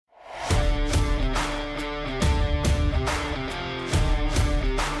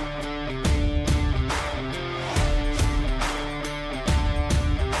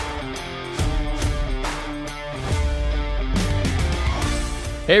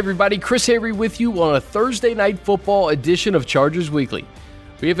Hey everybody, Chris Avery with you on a Thursday night football edition of Chargers Weekly.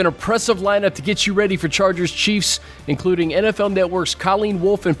 We have an impressive lineup to get you ready for Chargers Chiefs, including NFL Network's Colleen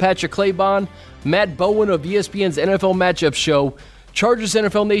Wolfe and Patrick Claybon, Matt Bowen of ESPN's NFL Matchup Show, Chargers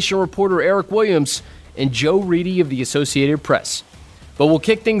NFL Nation reporter Eric Williams, and Joe Reedy of the Associated Press. But we'll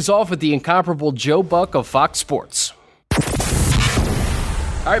kick things off with the incomparable Joe Buck of Fox Sports.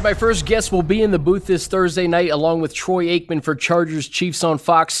 All right, my first guest will be in the booth this Thursday night along with Troy Aikman for Chargers Chiefs on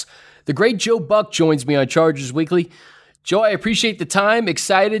Fox. The great Joe Buck joins me on Chargers Weekly. Joe, I appreciate the time.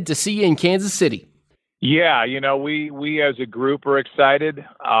 Excited to see you in Kansas City. Yeah, we as a group are excited.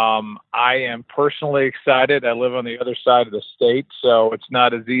 I am personally excited. I live on the other side of the state, so it's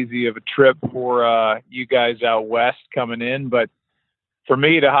not as easy of a trip for you guys out west coming in, but for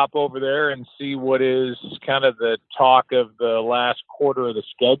me to hop over there and see what is kind of the talk of the last quarter of the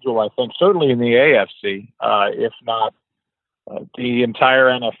schedule, I think certainly in the AFC, if not the entire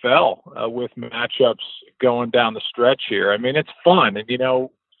NFL, with matchups going down the stretch here. I mean, it's fun. And,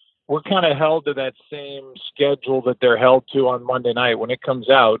 we're kind of held to that same schedule that they're held to on Monday night. When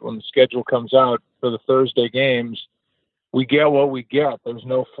the schedule comes out for the Thursday games, we get what we get. There's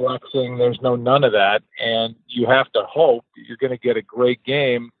no flexing. There's none of that. And you have to hope you're going to get a great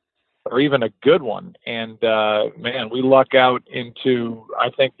game or even a good one. And, we luck out into, I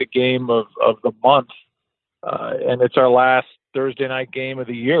think, the game of the month. And it's our last Thursday night game of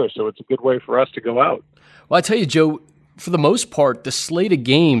the year. So it's a good way for us to go out. Well, I tell you, Joe, for the most part, the slate of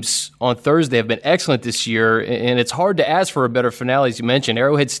games on Thursday have been excellent this year, and it's hard to ask for a better finale, as you mentioned,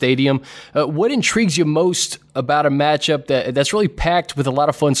 Arrowhead Stadium. What intrigues you most about a matchup that's really packed with a lot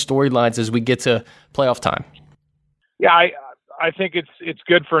of fun storylines as we get to playoff time? Yeah, I think it's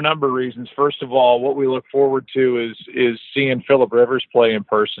good for a number of reasons. First of all, what we look forward to is seeing Phillip Rivers play in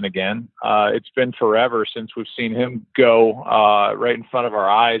person again. It's been forever since we've seen him go right in front of our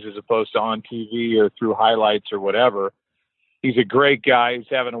eyes as opposed to on TV or through highlights or whatever. He's a great guy. He's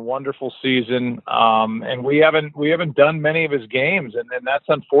having a wonderful season, and we haven't done many of his games, and that's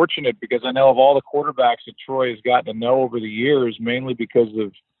unfortunate because I know of all the quarterbacks that Troy has gotten to know over the years, mainly because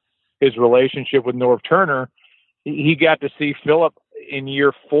of his relationship with Norv Turner. He got to see Phillip in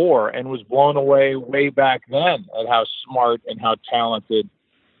year 4 and was blown away way back then at how smart and how talented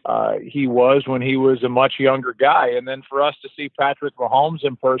he was when he was a much younger guy. And then for us to see Patrick Mahomes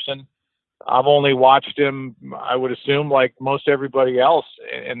in person, I've only watched him, I would assume, like most everybody else,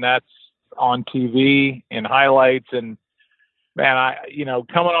 and that's on TV and highlights. And man,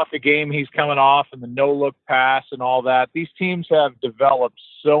 coming off the game he's coming off and the no-look pass and all that, these teams have developed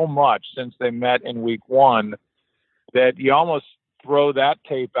so much since they met in week 1 that you almost throw that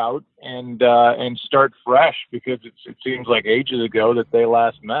tape out and start fresh because it seems like ages ago that they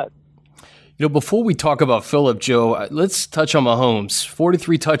last met. Before we talk about Phillip, Joe, let's touch on Mahomes.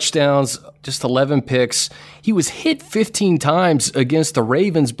 43 touchdowns, just 11 picks. He was hit 15 times against the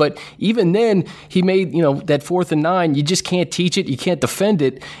Ravens, but even then, he made, that 4th and 9. You just can't teach it. You can't defend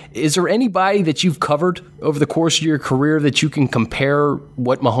it. Is there anybody that you've covered over the course of your career that you can compare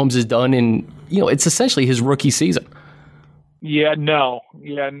what Mahomes has done in, it's essentially his rookie season? I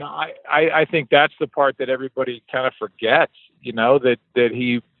think that's the part that everybody kind of forgets, that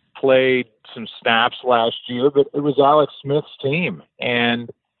he played some snaps last year, but it was Alex Smith's team and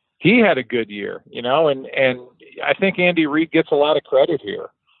he had a good year, and I think Andy Reid gets a lot of credit here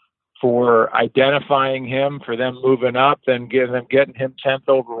for identifying him, for them moving up, then getting him 10th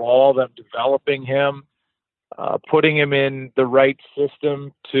overall, them developing him, putting him in the right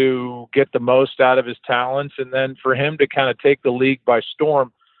system to get the most out of his talents, and then for him to kind of take the league by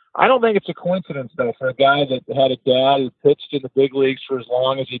storm. I don't think it's a coincidence, though, for a guy that had a dad who pitched in the big leagues for as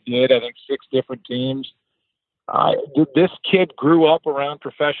long as he did, I think 6 different teams. This kid grew up around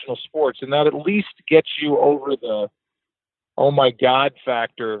professional sports, and that at least gets you over the oh my God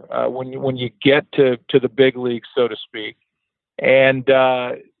factor when you get to the big leagues, so to speak. And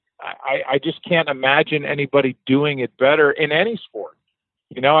I just can't imagine anybody doing it better in any sport.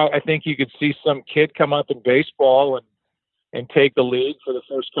 I think you could see some kid come up in baseball and take the lead for the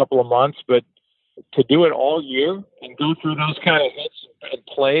first couple of months, but to do it all year and go through those kind of hits and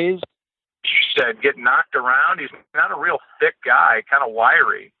plays, you said, get knocked around. He's not a real thick guy, kind of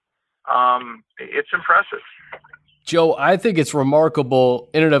wiry. It's impressive. Joe, I think it's remarkable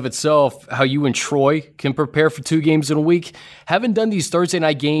in and of itself how you and Troy can prepare for 2 games in a week. Having done these Thursday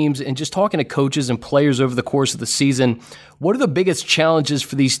night games and just talking to coaches and players over the course of the season, what are the biggest challenges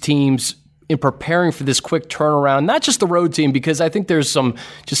for these teams in preparing for this quick turnaround? Not just the road team, because I think there's some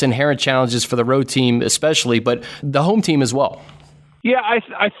just inherent challenges for the road team especially, but the home team as well. Yeah,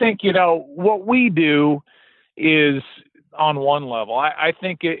 I think, what we do is on one level. I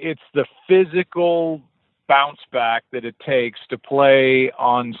think it's the physical bounce back that it takes to play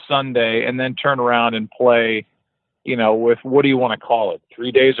on Sunday and then turn around and play, with, what do you want to call it?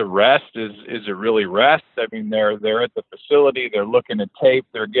 3 days of rest? Is it really rest? I mean, they're at the facility, they're looking at tape,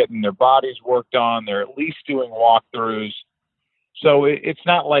 they're getting their bodies worked on, they're at least doing walkthroughs. So it's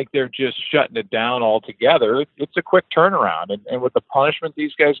not like they're just shutting it down altogether. It's a quick turnaround. And with the punishment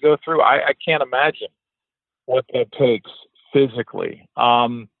these guys go through, I can't imagine what that takes physically.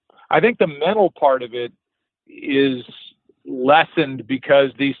 I think the mental part of it is lessened because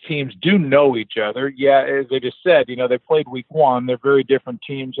these teams do know each other. Yeah, as I just said, they played week one. They're very different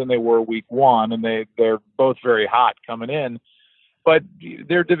teams than they were week one, and they're both very hot coming in. But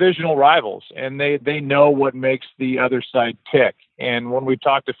they're divisional rivals, and they know what makes the other side tick. And when we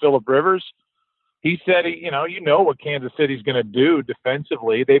talked to Phillip Rivers, he said, you know what Kansas City's going to do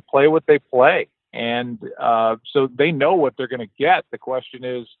defensively. They play what they play. And so they know what they're going to get. The question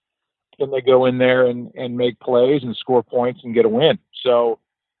is, can they go in there and make plays and score points and get a win? So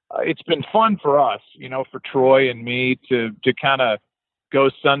it's been fun for us, for Troy and me to kind of go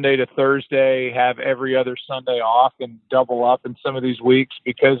Sunday to Thursday, have every other Sunday off and double up in some of these weeks,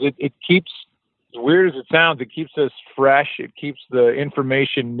 because it keeps, as weird as it sounds, it keeps us fresh. It keeps the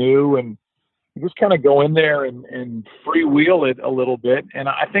information new, and you just kind of go in there and freewheel it a little bit. And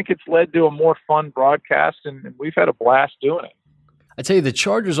I think it's led to a more fun broadcast, and we've had a blast doing it. I tell you, the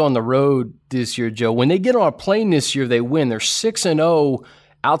Chargers on the road this year, Joe, when they get on a plane this year, they win. They're 6-0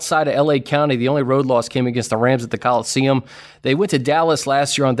 outside of L.A. County. The only road loss came against the Rams at the Coliseum. They went to Dallas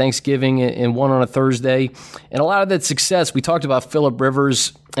last year on Thanksgiving and won on a Thursday. And a lot of that success, we talked about Phillip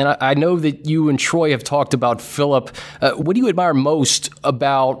Rivers, and I know that you and Troy have talked about Phillip. What do you admire most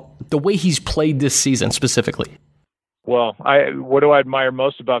about the way he's played this season specifically? Well, what do I admire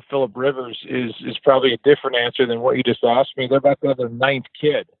most about Phillip Rivers is probably a different answer than what you just asked me. They're about to have their 9th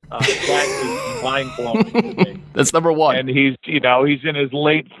kid. That is mind-blowing to me. That's number one. And he's in his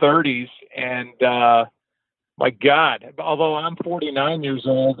late 30s. And my God, although I'm 49 years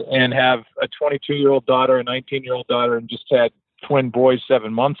old and have a 22-year-old daughter, a 19-year-old daughter, and just had twin boys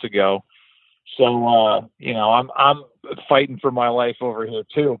 7 months ago. So, I'm fighting for my life over here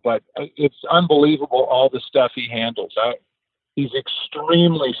too, but it's unbelievable all the stuff he handles. He's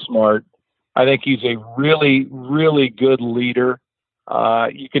extremely smart. I think he's a really, really good leader.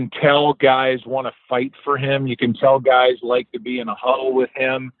 You can tell guys want to fight for him. You can tell guys like to be in a huddle with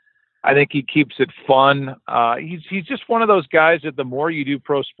him. I think he keeps it fun. He's just one of those guys that the more you do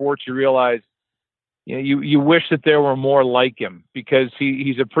pro sports, you realize, you wish that there were more like him, because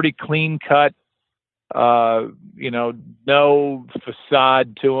he's a pretty clean cut, no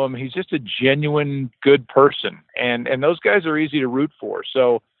facade to him. He's just a genuine good person. And those guys are easy to root for.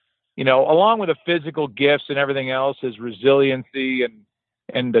 So, along with the physical gifts and everything else, his resiliency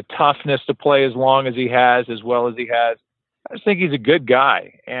and the toughness to play as long as he has, as well as he has, I just think he's a good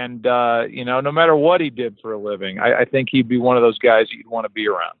guy. And, no matter what he did for a living, I think he'd be one of those guys you'd want to be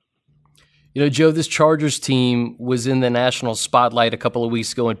around. Joe, this Chargers team was in the national spotlight a couple of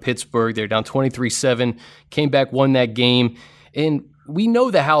weeks ago in Pittsburgh. They're down 23-7, came back, won that game. And we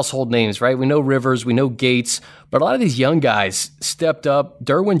know the household names, right? We know Rivers, we know Gates, but a lot of these young guys stepped up.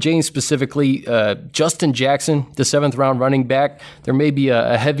 Derwin James specifically, Justin Jackson, the 7th-round running back. There may be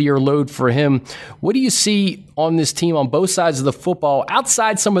a heavier load for him. What do you see on this team on both sides of the football,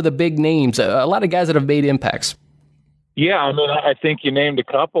 outside some of the big names, a lot of guys that have made impacts? Yeah, I think you named a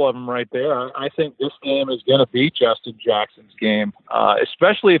couple of them right there. I think this game is going to be Justin Jackson's game,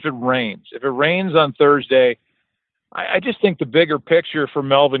 especially if it rains. If it rains on Thursday, I just think the bigger picture for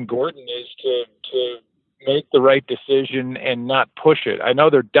Melvin Gordon is to make the right decision and not push it. I know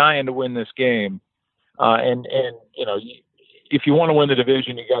they're dying to win this game, and if you want to win the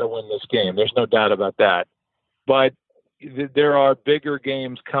division, you got to win this game. There's no doubt about that. But there are bigger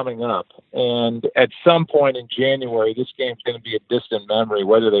games coming up, and at some point in January, this game's going to be a distant memory,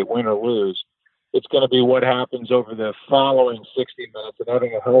 whether they win or lose. It's going to be what happens over the following 60 minutes, and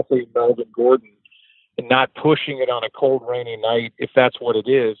having a healthy Melvin Gordon and not pushing it on a cold, rainy night, if that's what it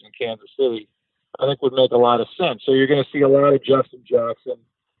is in Kansas City, I think would make a lot of sense. So you're going to see a lot of Justin Jackson.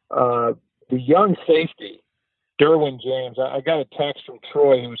 The young safety, Derwin James, I got a text from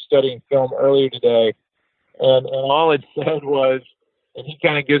Troy, who was studying film earlier today, and all it said was, and he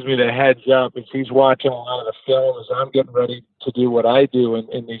kind of gives me the heads up as he's watching a lot of the film as I'm getting ready to do what I do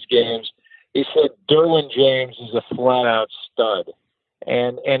in these games. He said Derwin James is a flat-out stud.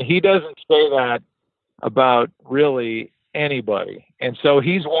 And he doesn't say that about really anybody. And so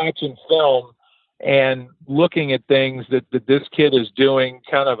he's watching film and looking at things that this kid is doing,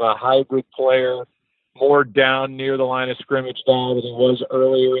 kind of a hybrid player. more down near the line of scrimmage now than he was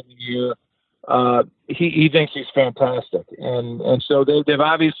earlier in the year. He thinks he's fantastic, and so they've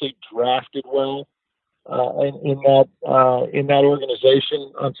obviously drafted well in that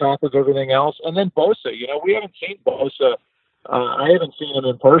organization on top of everything else. And then Bosa, we haven't seen Bosa. I haven't seen him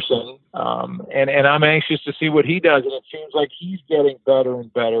in person, and I'm anxious to see what he does. And it seems like he's getting better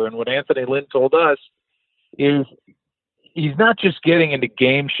and better. And what Anthony Lynn told us is he's not just getting into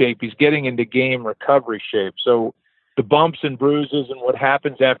game shape; he's getting into game recovery shape. So the bumps and bruises and what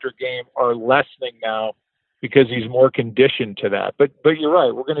happens after a game are lessening now because he's more conditioned to that. But you're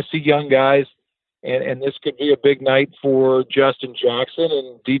right; we're going to see young guys, and this could be a big night for Justin Jackson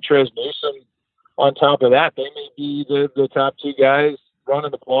and Detrez Newsome. On top of that, they may be the top two guys running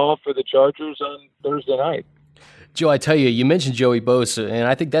the ball for the Chargers on Thursday night. Joe, I tell you, you mentioned Joey Bosa, and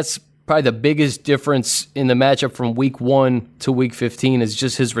I think that's probably the biggest difference in the matchup from week 1 to week 15 is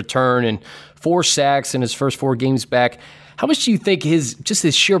just his return and 4 sacks in his first 4 games back. How much do you think his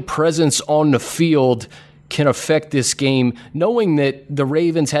sheer presence on the field can affect this game, knowing that the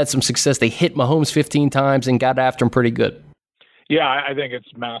Ravens had some success? They hit Mahomes 15 times and got after him pretty good. Yeah, I think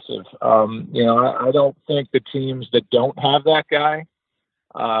it's massive. I don't think the teams that don't have that guy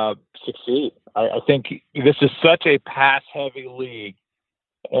succeed. I think this is such a pass-heavy league,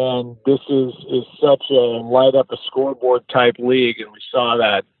 and this is such a light-up-a-scoreboard type league, and we saw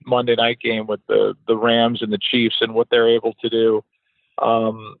that Monday night game with the Rams and the Chiefs and what they're able to do,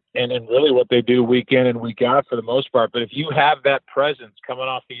 and really what they do week in and week out for the most part. But if you have that presence coming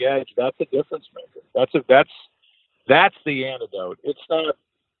off the edge, that's a difference maker. That's the antidote. It's not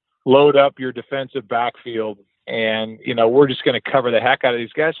load up your defensive backfield and, we're just going to cover the heck out of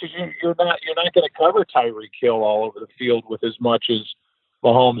these guys. You're not going to cover Tyreek Hill all over the field with as much as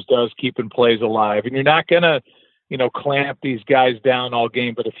Mahomes does keeping plays alive. And you're not going to, clamp these guys down all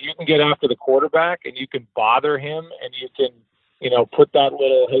game. But if you can get after the quarterback and you can bother him and you can, put that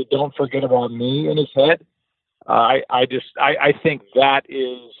little, hey, don't forget about me in his head, I think that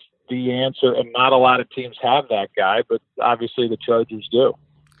is the answer, and not a lot of teams have that guy, but obviously the Chargers do.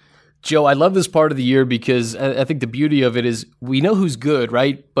 Joe, I love this part of the year because I think the beauty of it is we know who's good,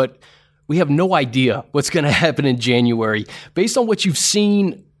 right? But we have no idea what's going to happen in January. Based on what you've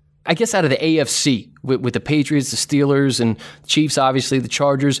seen, I guess, out of the AFC with the Patriots, the Steelers, and Chiefs, obviously the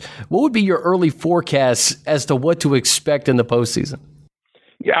Chargers, what would be your early forecasts as to what to expect in the postseason?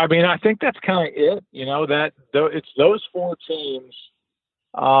 Yeah, I think that's kind of it. It's those 4 teams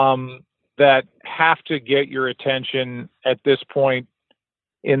that have to get your attention at this point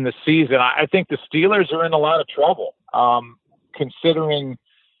in the season. I think the Steelers are in a lot of trouble, considering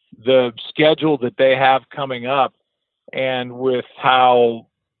the schedule that they have coming up and with how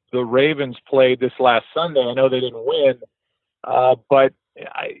the Ravens played this last Sunday. I know they didn't win, but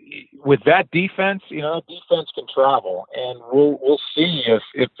with that defense, defense can travel, and we'll see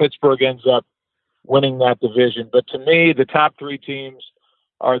if Pittsburgh ends up winning that division. But to me, the top 3 teams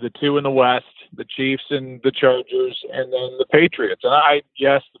are the 2 in the West, the Chiefs and the Chargers, and then the Patriots. And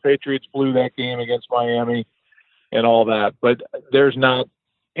yes, the Patriots blew that game against Miami and all that, but there's not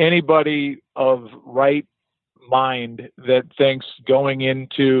anybody of right mind that thinks going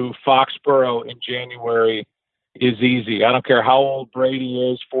into Foxborough in January is easy. I don't care how old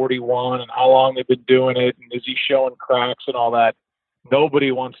Brady is, 41, and how long they've been doing it, and is he showing cracks and all that.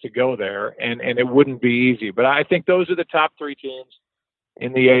 Nobody wants to go there, and it wouldn't be easy. But I think those are the top 3 teams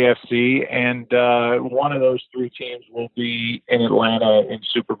in the AFC, and one of those 3 teams will be in Atlanta in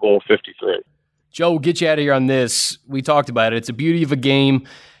Super Bowl 53. Joe, we'll get you out of here on this. We talked about it. It's a beauty of a game.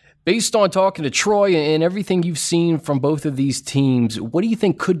 Based on talking to Troy and everything you've seen from both of these teams, what do you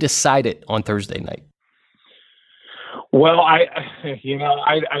think could decide it on Thursday night? Well, I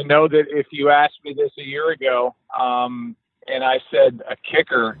know that if you asked me this a year ago, and I said a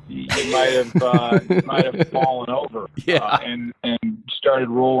kicker, you might have fallen over, and started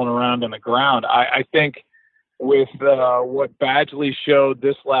rolling around on the ground. I think with what Badgley showed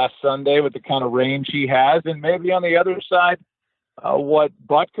this last Sunday, with the kind of range he has, and maybe on the other side, what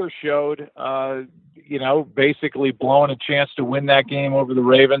Butker showed, basically blowing a chance to win that game over the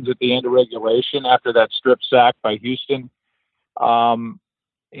Ravens at the end of regulation after that strip sack by Houston. And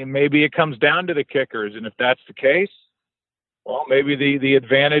maybe it comes down to the kickers, and if that's the case, well, maybe the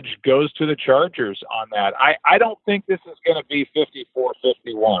advantage goes to the Chargers on that. I don't think this is going to be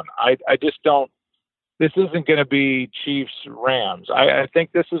 54-51. I just don't. This isn't going to be Chiefs-Rams. I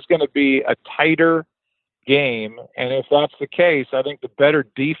think this is going to be a tighter game, and if that's the case, I think the better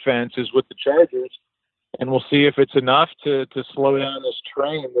defense is with the Chargers, and we'll see if it's enough to slow down this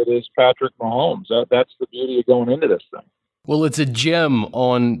train that is Patrick Mahomes. That's the beauty of going into this thing. Well, it's a gem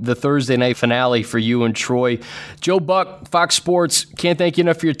on the Thursday night finale for you and Troy. Joe Buck, Fox Sports, can't thank you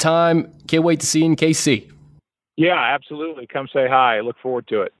enough for your time. Can't wait to see you in KC. Yeah, absolutely. Come say hi. I look forward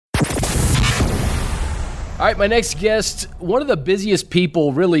to it. All right, my next guest, one of the busiest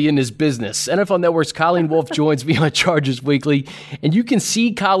people really in this business. NFL Network's Colleen Wolfe joins me on Chargers Weekly, and you can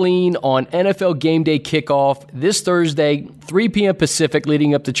see Colleen on NFL Game Day Kickoff this Thursday, 3 p.m. Pacific,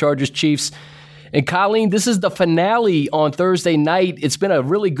 leading up to Chargers Chiefs. And Colleen, this is the finale on Thursday night. It's been a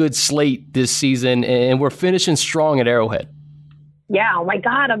really good slate this season, and we're finishing strong at Arrowhead. Yeah, oh my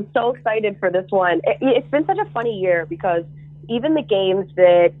God, I'm so excited for this one. It's been such a funny year because even the games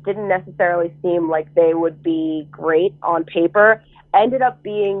that didn't necessarily seem like they would be great on paper ended up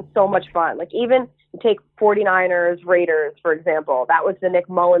being so much fun. Like even take 49ers, Raiders, for example. That was the Nick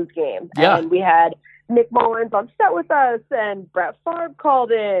Mullins game. Yeah. And we had Nick Mullins on set with us and Brett Favre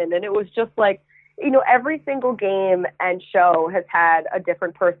called in. And it was just like, every single game and show has had a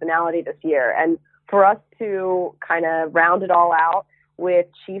different personality this year. And for us to kind of round it all out with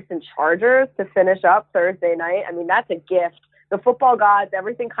Chiefs and Chargers to finish up Thursday night, I mean, that's a gift. The football gods,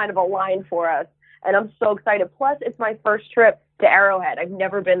 everything kind of aligned for us. And I'm so excited. Plus, it's my first trip to Arrowhead. I've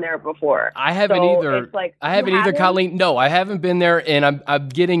never been there before. I haven't either. I haven't either, Colleen. No, I haven't been there, and I'm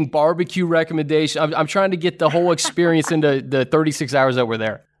getting barbecue recommendations. I'm trying to get the whole experience into the 36 hours that we're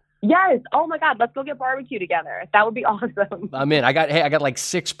there. Yes. Oh my God. Let's go get barbecue together. That would be awesome. I'm in. I got like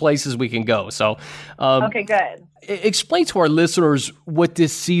 6 places we can go. So, okay, good. Explain to our listeners what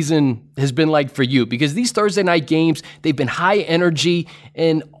this season has been like for you, because these Thursday night games, they've been high energy,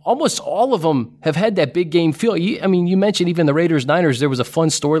 and almost all of them have had that big game feel. You mentioned even the Raiders-Niners, there was a fun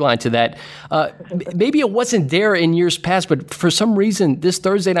storyline to that. Maybe it wasn't there in years past, but for some reason, this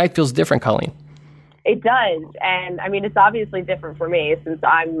Thursday night feels different, Colleen. It does. And I mean, it's obviously different for me since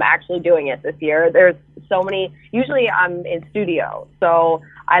I'm actually doing it this year. There's so many, usually I'm in studio, so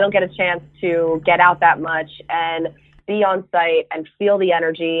I don't get a chance to get out that much and be on site and feel the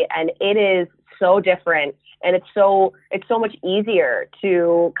energy. And it is so different. And it's so much easier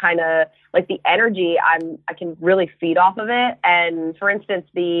to kind of like the energy. I can really feed off of it. And for instance,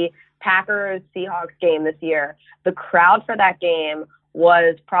 the Packers Seahawks game this year, the crowd for that game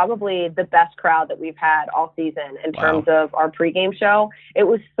was probably the best crowd that we've had all season in terms of our pregame show. It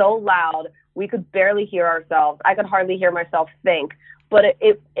was so loud. We could barely hear ourselves. I could hardly hear myself think, but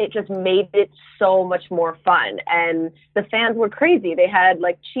it just made it so much more fun. And the fans were crazy. They had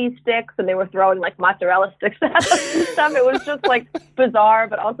like cheese sticks and they were throwing like mozzarella sticks at us and stuff. It was just like bizarre,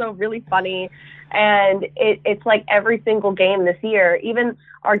 but also really funny. And it's like every single game this year, even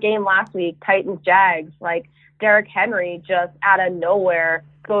our game last week, Titans-Jags, like Derrick Henry just out of nowhere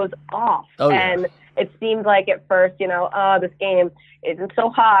goes off. Oh, yeah. And it seemed like at first, this game isn't so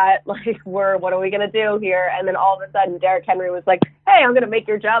hot. Like, what are we going to do here? And then all of a sudden, Derrick Henry was like, hey, I'm going to make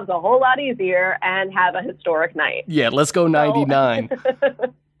your jobs a whole lot easier and have a historic night. Yeah, let's go 99.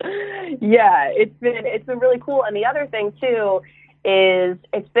 Yeah, it's been really cool. And the other thing, too, is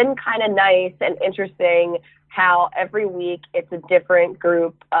it's been kind of nice and interesting how every week it's a different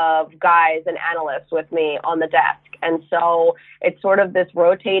group of guys and analysts with me on the desk. And so it's sort of this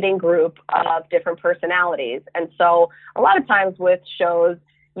rotating group of different personalities. And so a lot of times with shows,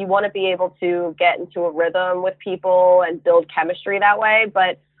 you want to be able to get into a rhythm with people and build chemistry that way.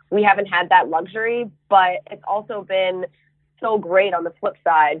 But we haven't had that luxury. But it's also been so great on the flip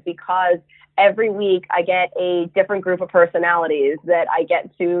side because every week I get a different group of personalities that I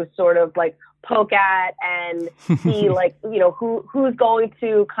get to sort of like poke at and see like, who's going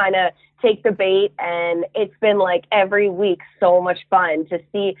to kind of take the bait. And it's been like every week so much fun to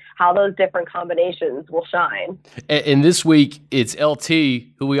see how those different combinations will shine. And this week it's LT,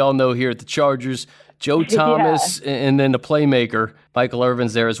 who we all know here at the Chargers, Joe Thomas, and then the playmaker, Michael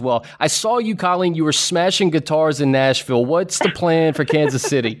Irvin's there as well. I saw you, Colleen, you were smashing guitars in Nashville. What's the plan for Kansas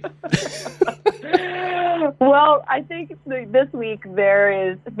City? Well, I think this week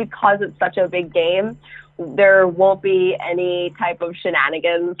there is, because it's such a big game, there won't be any type of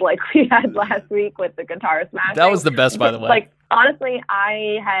shenanigans like we had last week with the guitar smashing. That was the best, by the way. Like, honestly,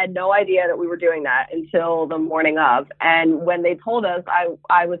 I had no idea that we were doing that until the morning of. And when they told us,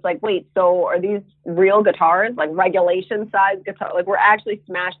 I was like, wait, so are these real guitars, like regulation size guitar? Like, we're actually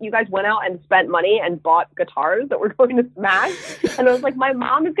smashed. You guys went out and spent money and bought guitars that we're going to smash? And I was like, my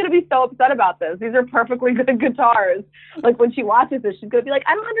mom is going to be so upset about this. These are perfectly good guitars. Like, when she watches this, she's going to be like,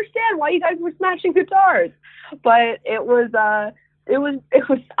 I don't understand why you guys were smashing guitars. But it was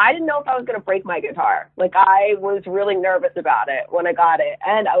I didn't know if I was going to break my guitar. Like, I was really nervous about it when I got it.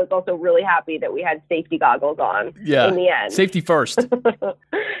 And I was also really happy that we had safety goggles on in the end. Safety first.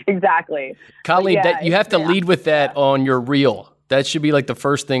 Exactly. Colleen, you have to lead with that on your reel. That should be like the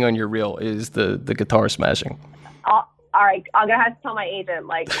first thing on your reel is the guitar smashing. All right, I'm going to have to tell my agent,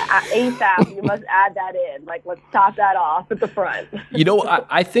 like, ASAP, you must add that in. Like, let's top that off at the front.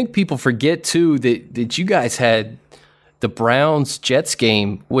 I think people forget, too, that you guys had the Browns-Jets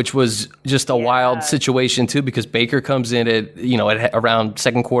game, which was just a wild situation, too, because Baker comes in at around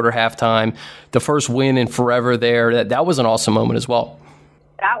second quarter, halftime, the first win in forever there. That was an awesome moment as well.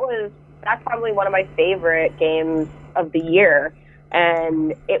 That's probably one of my favorite games of the year.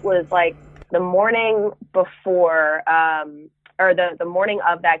 And it was like, the morning before, or the morning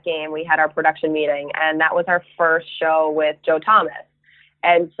of that game, we had our production meeting, and that was our first show with Joe Thomas.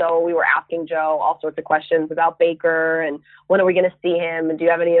 And so we were asking Joe all sorts of questions about Baker and when are we going to see him, and do you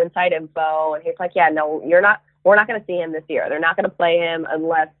have any inside info? And he's like, yeah, no, we're not going to see him this year. They're not going to play him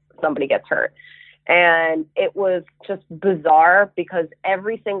unless somebody gets hurt. And it was just bizarre because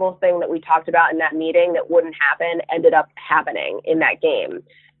every single thing that we talked about in that meeting that wouldn't happen ended up happening in that game.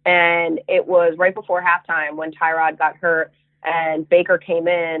 And it was right before halftime when Tyrod got hurt and Baker came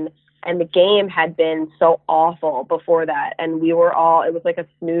in, and the game had been so awful before that. And it was like a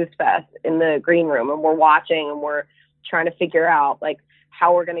snooze fest in the green room, and we're watching and we're trying to figure out like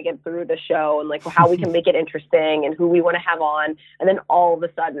how we're going to get through the show and like how we can make it interesting and who we want to have on. And then all of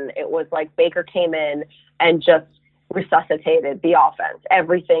a sudden it was like Baker came in and just resuscitated the offense.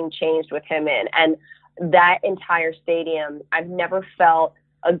 Everything changed with him in. And that entire stadium, I've never felt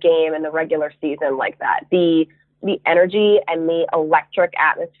a game in the regular season like that. The energy and the electric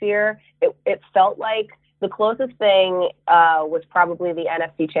atmosphere, it felt like the closest thing was probably the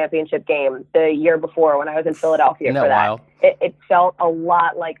NFC Championship game the year before when I was in Philadelphia for that. Wild? It felt a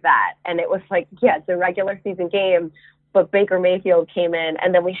lot like that. And it was like, it's a regular season game, but Baker Mayfield came in,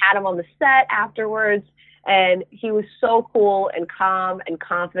 and then we had him on the set afterwards, and he was so cool and calm and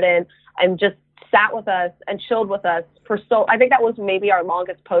confident and just sat with us and chilled with us I think that was maybe our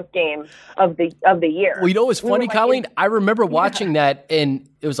longest post game of the year. Well, it's funny, Colleen. I remember watching that, and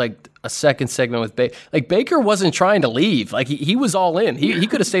it was like a second segment with Baker. Like, Baker wasn't trying to leave. Like, he was all in. He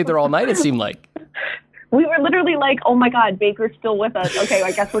could have stayed there all night, it seemed like. We were literally like, oh my God, Baker's still with us. Okay,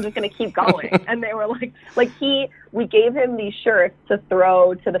 I guess we're just going to keep going. And they were we gave him these shirts to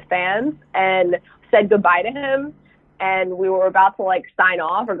throw to the fans and said goodbye to him. And we were about to sign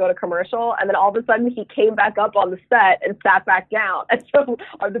off or go to commercial. And then all of a sudden he came back up on the set and sat back down. And so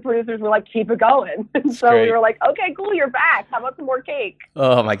the producers were like, keep it going. And so we were like, okay, cool, you're back. How about some more cake?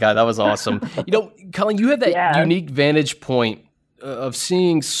 Oh my God, that was awesome. Colleen, you have that unique vantage point of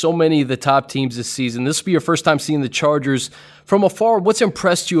seeing so many of the top teams this season. This will be your first time seeing the Chargers from afar. What's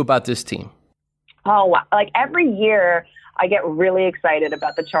impressed you about this team? Oh, wow. Every year I get really excited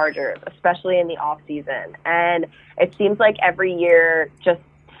about the Chargers, especially in the off season. And it seems like every year just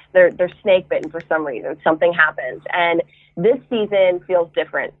they're snake bitten for some reason. Something happens. And this season feels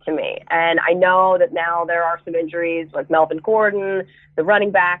different to me. And I know that now there are some injuries like Melvin Gordon, the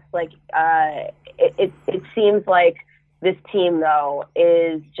running backs. It seems like this team, though,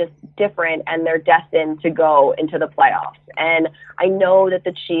 is just different, and they're destined to go into the playoffs. And I know that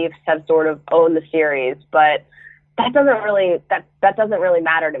the Chiefs have sort of owned the series, but that doesn't really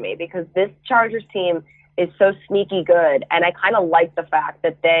matter to me because this Chargers team is so sneaky good, and I kind of like the fact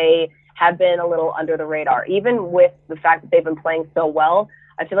that they have been a little under the radar. Even with the fact that they've been playing so well,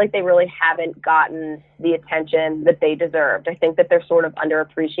 I feel like they really haven't gotten the attention that they deserved. I think that they're sort of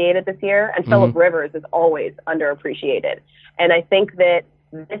underappreciated this year, and Phillip Rivers is always underappreciated. And I think that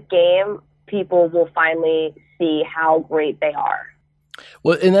this game, people will finally see how great they are.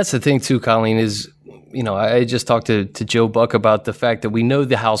 Well, and that's the thing too, Colleen, is, I just talked to Joe Buck about the fact that we know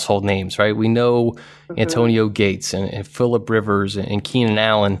the household names, right? We know Antonio Gates and Phillip Rivers and Keenan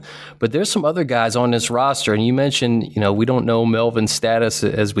Allen, but there's some other guys on this roster. And you mentioned, we don't know Melvin's status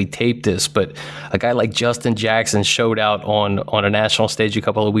as we tape this, but a guy like Justin Jackson showed out on a national stage a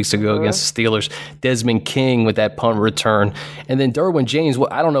couple of weeks ago against the Steelers. Desmond King with that punt return. And then Derwin James, well,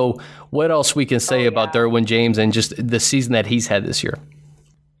 I don't know what else we can say about Derwin James and just the season that he's had this year.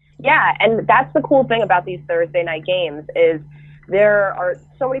 Yeah, and that's the cool thing about these Thursday night games is there are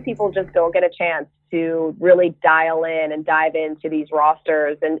so many people just don't get a chance to really dial in and dive into these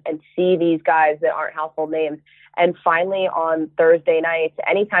rosters and see these guys that aren't household names. And finally on Thursday nights,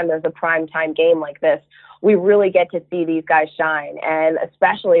 anytime there's a primetime game like this, we really get to see these guys shine, and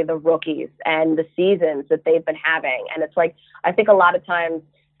especially the rookies and the seasons that they've been having. And it's like, I think a lot of times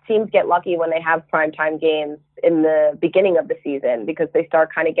teams get lucky when they have primetime games in the beginning of the season because they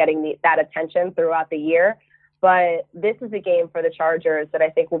start kind of getting that attention throughout the year. But this is a game for the Chargers that I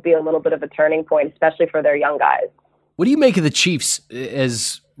think will be a little bit of a turning point, especially for their young guys. What do you make of the Chiefs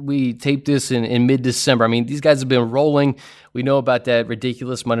as we tape this in mid-December? I mean, these guys have been rolling. We know about that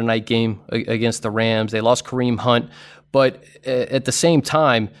ridiculous Monday night game against the Rams. They lost Kareem Hunt. But at the same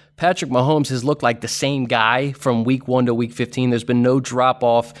time, Patrick Mahomes has looked like the same guy from week 1 to week 15. There's been no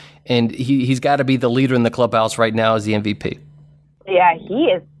drop-off, and he's got to be the leader in the clubhouse right now as the MVP. Yeah, he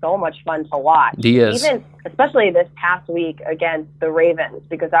is so much fun to watch. He is. Even, especially this past week against the Ravens,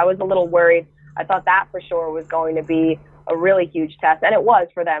 because I was a little worried. I thought that for sure was going to be a really huge test, and it was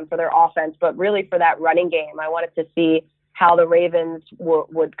for them, for their offense, but really for that running game. I wanted to see how the Ravens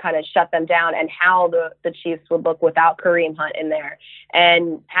would kind of shut them down and how the Chiefs would look without Kareem Hunt in there.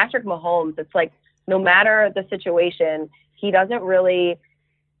 And Patrick Mahomes, it's like no matter the situation, he's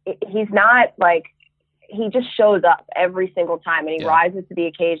not like, he just shows up every single time and he rises to the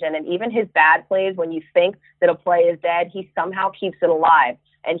occasion. And even his bad plays, when you think that a play is dead, he somehow keeps it alive.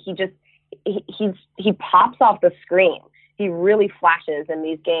 And he pops off the screen. He really flashes in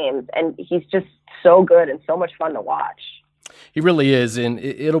these games, and he's just so good and so much fun to watch. He really is, and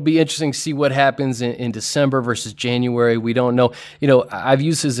it'll be interesting to see what happens in December versus January. We don't know. You know, I've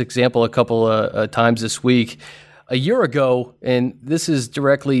used his example a couple of times this week. A year ago, and this is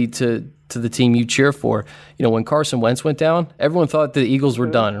directly to the team you cheer for, you know, when Carson Wentz went down, everyone thought the Eagles were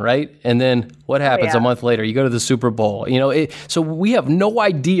done, right? And then what happens a month later? You go to the Super Bowl. You know, so we have no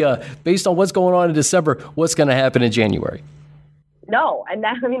idea, based on what's going on in December, what's going to happen in January. No, and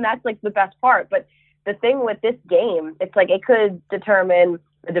that's like the best part. But the thing with this game, it's like it could determine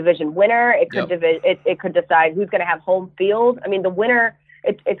the division winner. It could it could decide who's going to have home field. I mean, the winner.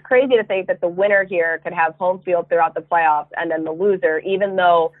 It's crazy to think that the winner here could have home field throughout the playoffs, and then the loser, even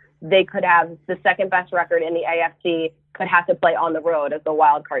though they could have the second best record in the AFC, could have to play on the road as the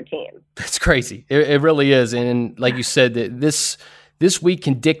wild card team. It's crazy. It really is. And like you said, this week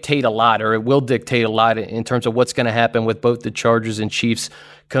can dictate a lot, or it will dictate a lot in terms of what's going to happen with both the Chargers and Chiefs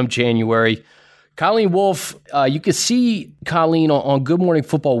come January. Colleen Wolfe, you can see Colleen on Good Morning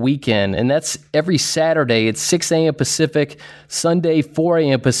Football Weekend, and that's every Saturday. It's 6 a.m. Pacific, Sunday, 4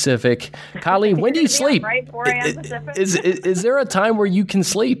 a.m. Pacific. Colleen, when do you sleep? Right, 4 a.m. Pacific. Is there a time where you can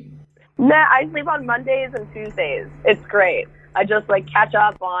sleep? Nah, I sleep on Mondays and Tuesdays. It's great. I just catch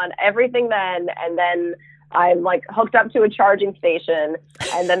up on everything then, and then I'm hooked up to a charging station,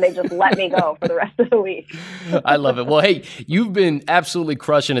 and then they just let me go for the rest of the week. I love it. Well, hey, you've been absolutely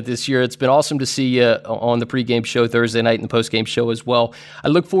crushing it this year. It's been awesome to see you on the pregame show Thursday night and the postgame show as well. I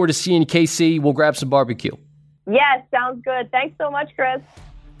look forward to seeing you, KC. We'll grab some barbecue. Yes, sounds good. Thanks so much, Chris.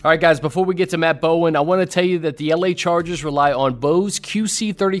 All right, guys, before we get to Matt Bowen, I want to tell you that the LA Chargers rely on Bose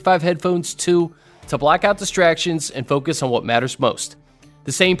QC35 headphones 2 to block out distractions and focus on what matters most.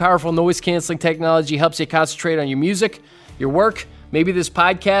 The same powerful noise-canceling technology helps you concentrate on your music, your work, maybe this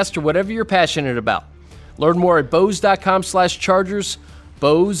podcast, or whatever you're passionate about. Learn more at Bose.com/Chargers.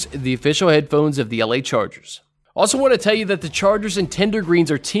 Bose, the official headphones of the LA Chargers. Also want to tell you that the Chargers and Tender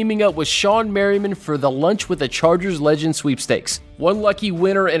Greens are teaming up with Shawne Merriman for the Lunch with a Chargers Legend sweepstakes. One lucky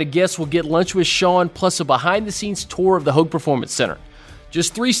winner and a guest will get lunch with Shawne, plus a behind-the-scenes tour of the Hoag Performance Center.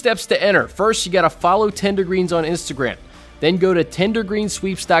 Just 3 steps to enter. First, you got to follow Tender Greens on Instagram. Then go to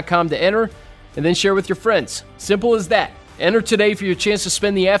tendergreensweeps.com to enter, and then share with your friends. Simple as that. Enter today for your chance to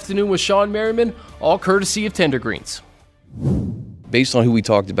spend the afternoon with Shawne Merriman, all courtesy of Tender Greens. Based on who we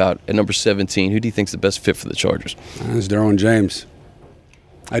talked about at number 17, who do you think is the best fit for the Chargers? It's Derwin James.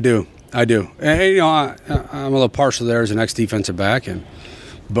 I do. And, I'm a little partial there as an ex-defensive back,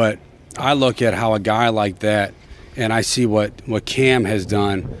 but I look at how a guy like that, and I see what Cam has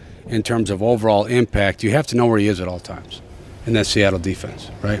done in terms of overall impact. You have to know where he is at all times. In that Seattle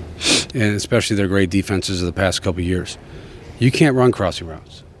defense, right? And especially their great defenses of the past couple of years. You can't run crossing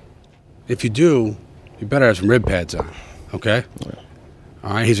routes. If you do, you better have some rib pads on, okay? Yeah.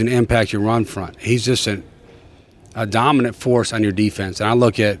 All right, he's an impact your run front. He's just a dominant force on your defense. And I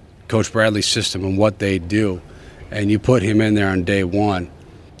look at Coach Bradley's system and what they do, and you put him in there on day one,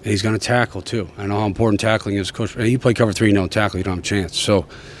 and he's going to tackle too. I know how important tackling is. Coach, you play cover 3, you don't tackle, you don't have a chance. So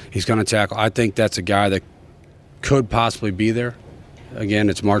he's going to tackle. I think that's a guy that could possibly be there. Again,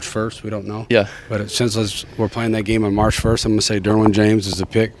 it's March 1st. We don't know. Yeah. But since we're playing that game on March 1st, I'm going to say Derwin James is the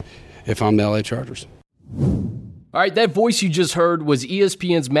pick if I'm the LA Chargers. All right, that voice you just heard was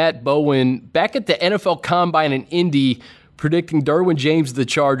ESPN's Matt Bowen back at the NFL Combine in Indy predicting Derwin James of the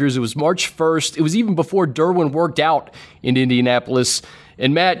Chargers. It was March 1st. It was even before Derwin worked out in Indianapolis.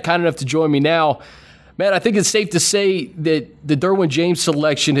 And Matt, kind enough to join me now. Matt, I think it's safe to say that the Derwin James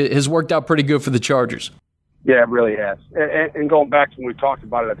selection has worked out pretty good for the Chargers. Yeah, it really has. And going back to when we talked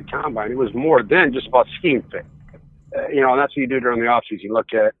about it at the Combine, it was more than just about scheme fit. And that's what you do during the offseason. You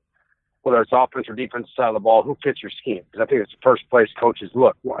look at whether it's offense or defensive side of the ball, who fits your scheme? Because I think it's the first place coaches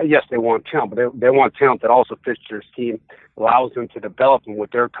look. Well, yes, they want talent, but they want talent that also fits their scheme, allows them to develop them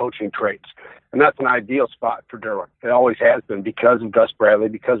with their coaching traits. And that's an ideal spot for Derwin. It always has been because of Gus Bradley,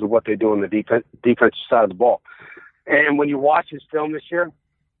 because of what they do on the defensive side of the ball. And when you watch his film this year,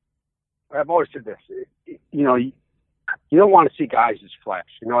 I've always said this, you don't want to see guys just flash.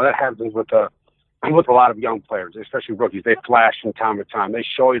 That happens with a lot of young players, especially rookies. They flash from time to time. They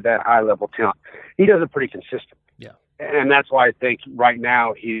show you that high-level talent. He does it pretty consistent. Yeah. And that's why I think right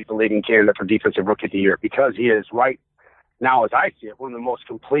now he's the leading candidate for Defensive Rookie of the Year, because he is right now, as I see it, one of the most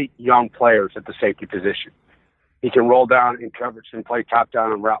complete young players at the safety position. He can roll down in coverage and play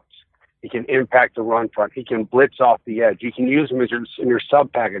top-down on routes. He can impact the run front. He can blitz off the edge. You can use him in your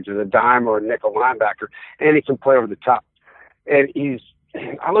sub package as a dime or a nickel linebacker, and he can play over the top. And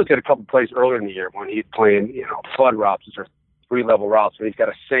I looked at a couple plays earlier in the year when he's playing, flood routes or 3-level routes where he's got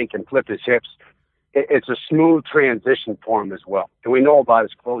to sink and flip his hips. It's a smooth transition for him as well. And we know about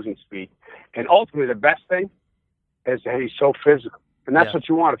his closing speed. And ultimately, the best thing is that he's so physical. And that's what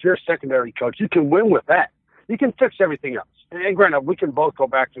you want. If you're a secondary coach, you can win with that. You can fix everything else. And granted, we can both go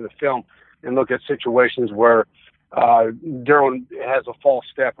back to the film and look at situations where Derwin has a false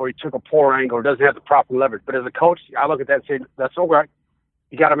step or he took a poor angle or doesn't have the proper leverage. But as a coach, I look at that and say, that's all right.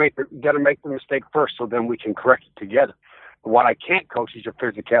 You got to make the mistake first, so then we can correct it together. But what I can't coach is your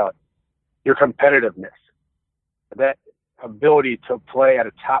physicality, your competitiveness, that ability to play at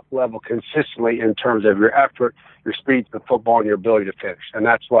a top level consistently in terms of your effort, your speed to the football, and your ability to finish. And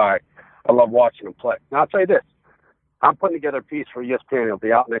that's why I love watching him play. Now I'll tell you this: I'm putting together a piece for ESPN. It'll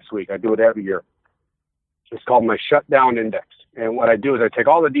be out next week. I do it every year. It's called my Shutdown Index. And what I do is I take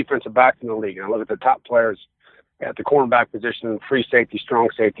all the defensive backs in the league and I look at the top players at the cornerback position, free safety, strong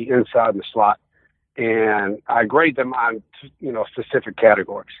safety, inside in the slot, and I grade them on specific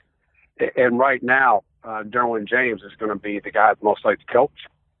categories. And right now, Derwin James is going to be the guy that's most likely to coach.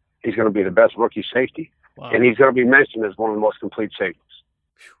 He's going to be the best rookie safety, and he's going to be mentioned as one of the most complete safeties.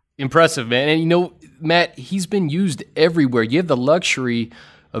 Impressive, man. And Matt, he's been used everywhere. You have the luxury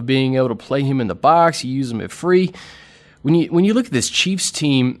of being able to play him in the box. You use him at free. When you look at this Chiefs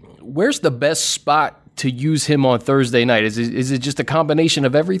team, where's the best spot to use him on Thursday night? Is it just a combination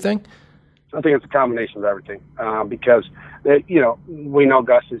of everything? I think it's a combination of everything because, we know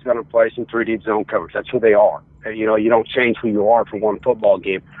Gus is going to play some 3D zone coverage. That's who they are. You don't change who you are for one football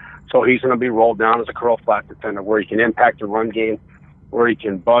game. So he's going to be rolled down as a curl flat defender where he can impact the run game, where he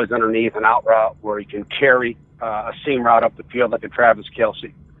can buzz underneath an out route, where he can carry a seam route up the field like a Travis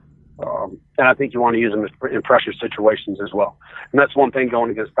Kelce. And I think you want to use him in pressure situations as well. And that's one thing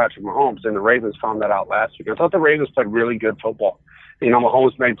going against Patrick Mahomes. And the Ravens found that out last week. I thought the Ravens played really good football.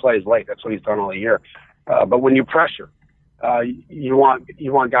 Mahomes made plays late. That's what he's done all year. But when you pressure, you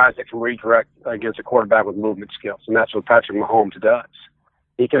want guys that can redirect against a quarterback with movement skills. And that's what Patrick Mahomes does.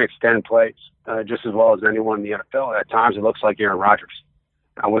 He can extend plays just as well as anyone in the NFL. At times it looks like Aaron Rodgers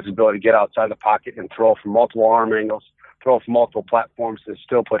with his ability to get outside the pocket and throw from multiple arm angles, throw from multiple platforms, and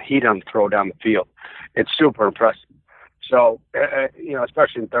still put heat on the throw down the field. It's super impressive. So,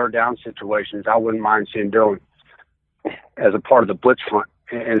 especially in third down situations, I wouldn't mind seeing Derwin as a part of the blitz front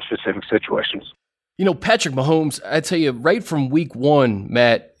in specific situations. Patrick Mahomes, I tell you, right from week one,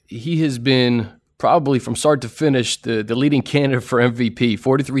 Matt, he has been probably from start to finish the leading candidate for MVP.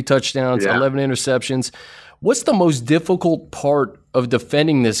 43 touchdowns, 11 interceptions. What's the most difficult part of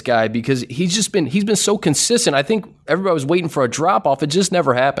defending this guy? Because he's been so consistent. I think everybody was waiting for a drop-off. It just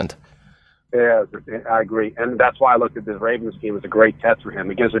never happened. Yeah, I agree. And that's why I looked at this Ravens game as a great test for him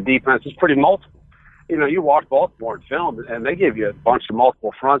because the defense is pretty multiple. You watch Baltimore in film, and they give you a bunch of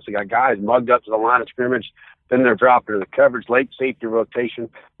multiple fronts. They got guys mugged up to the line of scrimmage. Then they're dropping to the coverage, late safety rotation,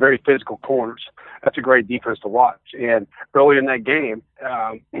 very physical corners. That's a great defense to watch. And early in that game,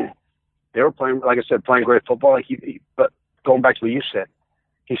 they were playing, like I said, playing great football. But going back to what you said,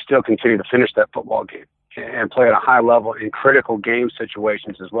 he still continued to finish that football game and play at a high level in critical game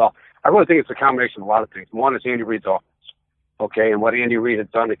situations as well. I really think it's a combination of a lot of things. One is Andy Reid's offense, okay, and what Andy Reid has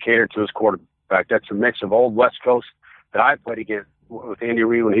done to cater to his quarterback. That's a mix of old West Coast that I played against with Andy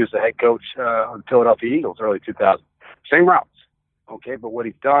Reid when he was the head coach of the Philadelphia Eagles early 2000. Same routes, okay, but what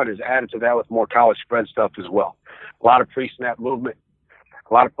he's done is added to that with more college spread stuff as well. A lot of pre-snap movement,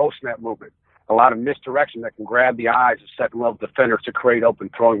 a lot of post-snap movement, a lot of misdirection that can grab the eyes of second-level defenders to create open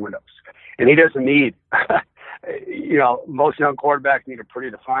throwing windows. And he doesn't need, most young quarterbacks need a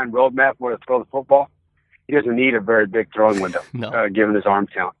pretty defined roadmap where to throw the football. He doesn't need a very big throwing window, given his arm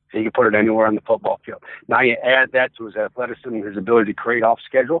talent. He can put it anywhere on the football field. Now you add that to his athleticism and his ability to create off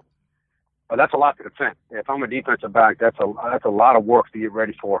schedule. Well, that's a lot to defend. If I'm a defensive back, that's a lot of work to get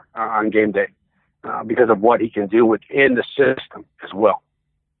ready for on game day because of what he can do within the system as well.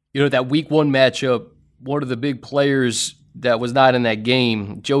 You know, that week 1 matchup, one of the big players that was not in that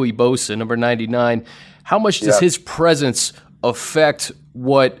game, Joey Bosa, number 99, how much does his presence affect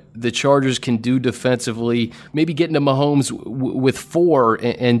what the Chargers can do defensively, maybe getting to Mahomes with 4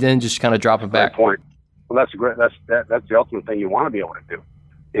 and then just kind of dropping back? Great point. Well, that's the ultimate thing you want to be able to do,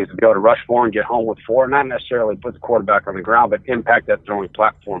 is to be able to rush 4 and get home with 4, not necessarily put the quarterback on the ground, but impact that throwing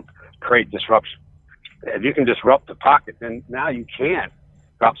platform, create disruption. If you can disrupt the pocket, then now you can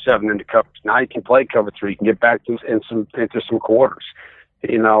drop 7 into coverage. Now you can play cover 3. You can get back into some quarters.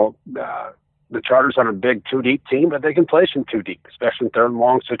 You know, the Chargers are a big 2-deep team, but they can play some 2-deep, especially in third and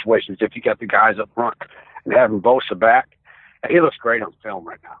long situations if you got the guys up front. And having Bosa back, he looks great on film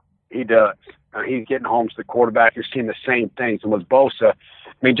right now. He does. He's getting home to the quarterback. You're seeing the same things. And with Bosa,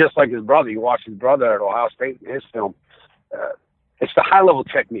 I mean, just like his brother, you watch his brother at Ohio State in his film, it's the high-level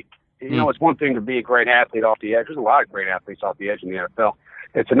technique. You know, it's one thing to be a great athlete off the edge. There's a lot of great athletes off the edge in the NFL.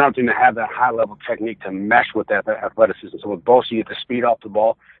 It's another thing to have that high-level technique to mesh with that athleticism. So with Bosa, you get the speed off the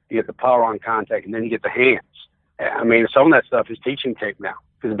ball, you get the power on contact, and then you get the hands. I mean, some of that stuff is teaching tape now.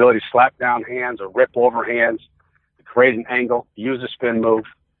 His ability to slap down hands or rip over hands, to create an angle, use a spin move.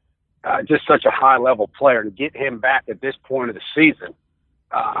 Just such a high-level player. To get him back at this point of the season,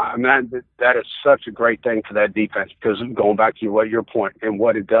 I mean, that is such a great thing for that defense, because going back to your point and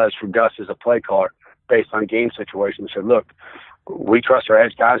what it does for Gus as a play caller based on game situations, said, look, we trust our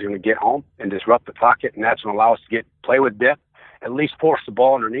edge guys are going to get home and disrupt the pocket, and that's going to allow us to play with depth, at least force the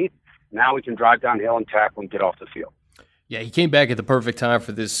ball underneath. Now we can drive downhill and tackle and get off the field. Yeah, he came back at the perfect time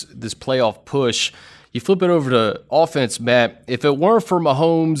for this playoff push. You flip it over to offense, Matt. If it weren't for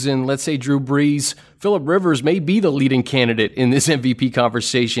Mahomes and, let's say, Drew Brees, Phillip Rivers may be the leading candidate in this MVP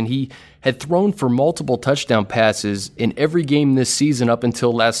conversation. He had thrown for multiple touchdown passes in every game this season up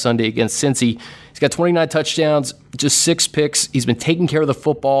until last Sunday against Cincy. He's got 29 touchdowns, just 6 picks. He's been taking care of the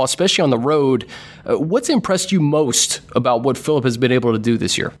football, especially on the road. What's impressed you most about what Phillip has been able to do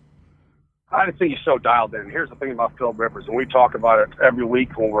this year? I just think he's so dialed in. Here's the thing about Phillip Rivers, and we talk about it every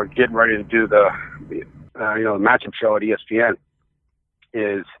week when we're getting ready to do the matchup show at ESPN,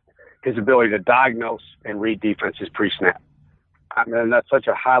 is his ability to diagnose and read defenses pre-snap. I mean, that's such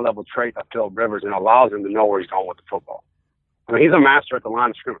a high-level trait of Phillip Rivers, and allows him to know where he's going with the football. I mean, he's a master at the line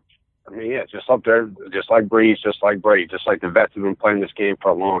of scrimmage. I mean, yeah, just up there, just like Brees, just like Brady, just like the vets have been playing this game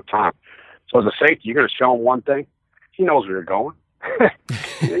for a long time. So as a safety, you're going to show him one thing. He knows where you're going.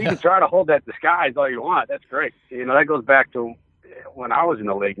 You can try to hold that disguise all you want. That's great. You know, that goes back to when I was in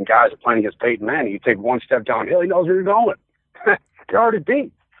the league and guys are playing against Peyton Manning. You take one step downhill, he knows where you're going. You're already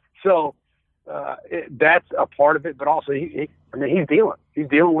beat. So that's a part of it. But also, he's dealing. He's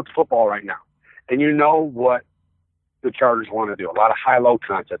dealing with football right now. And you know what the Chargers want to do. A lot of high-low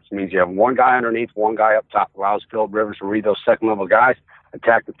concepts. It means you have one guy underneath, one guy up top. Allows Phillip Rivers to read those second-level guys,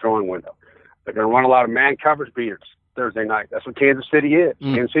 attack the throwing window. They're going to run a lot of man coverage beaters Thursday night. That's what Kansas City is.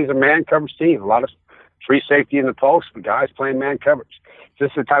 Kansas City's a man coverage team. A lot of free safety in the post, but guys playing man coverage.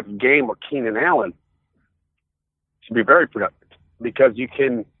 This is the type of game where Keenan Allen should be very productive, because you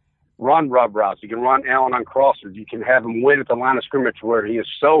can run rub routes. You can run Allen on crossers. You can have him win at the line of scrimmage where he is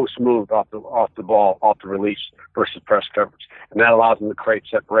so smooth off the ball, off the release versus press coverage. And that allows him to create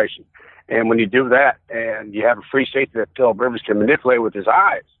separation. And when you do that and you have a free safety that Phillip Rivers can manipulate with his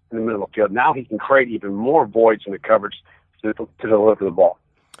eyes in the middle of the field, now he can create even more voids in the coverage to deliver the ball.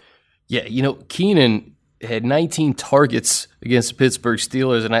 Yeah, you know, Keenan had 19 targets against the Pittsburgh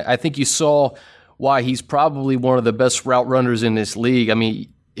Steelers, and I think you saw why he's probably one of the best route runners in this league. I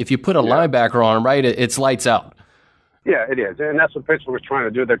mean, if you put a linebacker on him, right, it's lights out. Yeah, it is. And that's what Pittsburgh was trying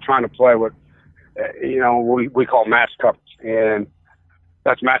to do. They're trying to play with, we call match coverage. And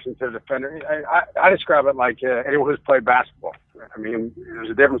that's matching to the defender. I describe it like anyone who's played basketball. I mean, there's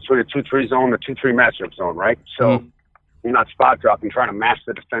a difference between a 2-3 zone and a 2-3 matchup zone, right? So you're not spot dropping, trying to match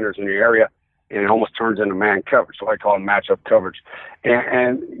the defenders in your area, and it almost turns into man coverage. So I call it matchup coverage.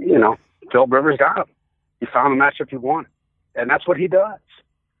 And Phillip Rivers got him. He found the matchup he wanted. And that's what he does.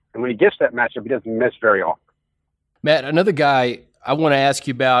 And when he gets that matchup, he doesn't miss very often. Matt, another guy I want to ask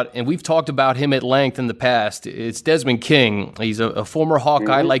you about, and we've talked about him at length in the past, it's Desmond King. He's a former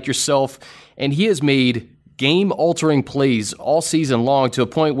Hawkeye like yourself, and he has made game-altering plays all season long to a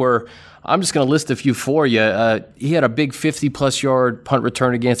point where I'm just going to list a few for you. He had a big 50-plus yard punt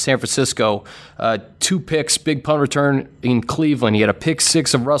return against San Francisco, 2 picks, big punt return in Cleveland. He had a pick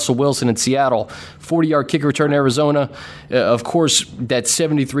 6 of Russell Wilson in Seattle, 40-yard kick return in Arizona. Of course, that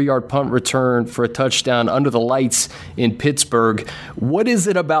 73-yard punt return for a touchdown under the lights in Pittsburgh. What is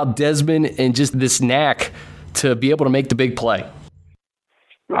it about Desmond and just this knack to be able to make the big play?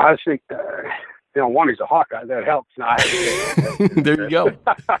 I think, one, he's a Hawkeye. That helps. There you go.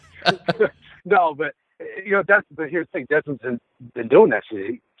 No, but here's the thing. Desmond's been doing that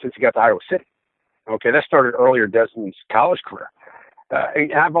since he got to Iowa City. Okay, that started earlier Desmond's college career.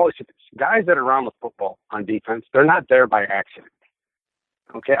 And I've always said this, guys that are around the football on defense, they're not there by accident.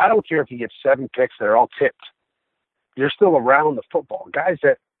 Okay, I don't care if you get 7 picks that are all tipped. You're still around the football. Guys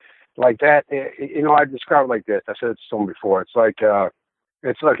that like that, I describe it like this. I said it to someone before. It's like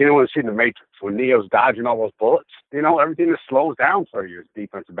anyone's seen The Matrix when Neo's dodging all those bullets. Everything that slows down for you as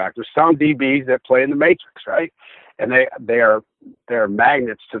defensive back. There's some DBs that play in The Matrix, right? And they're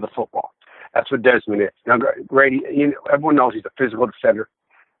magnets to the football. That's what Desmond is. Now, Grady, everyone knows he's a physical defender.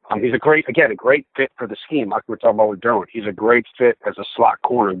 He's a great fit for the scheme, like we were talking about with Derwin. He's a great fit as a slot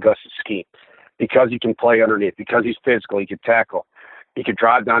corner in Gus's scheme because he can play underneath, because he's physical, he can tackle. He could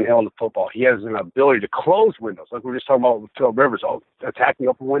drive downhill in the football. He has an ability to close windows, like we were just talking about with Phil Rivers, attacking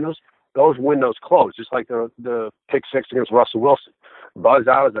open windows. Those windows close, just like the pick 6 against Russell Wilson. Buzz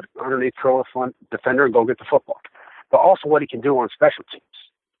out as an underneath curler front defender and go get the football. But also what he can do on special teams.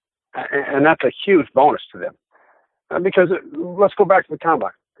 And that's a huge bonus to them. Because let's go back to the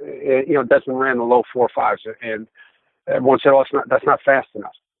combine. Desmond ran the low 4.5s, and everyone said, "Oh, that's not fast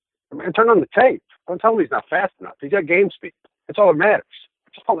enough." Turn on the tape. Don't tell me he's not fast enough. He's got game speed. That's all that matters.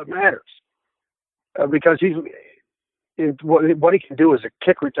 That's all that matters. Because what he can do as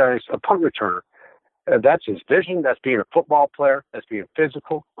a punt returner. That's his vision. That's being a football player. That's being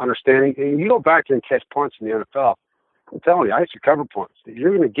physical, understanding. And you go back and catch punts in the NFL. I'm telling you, I used to cover punts.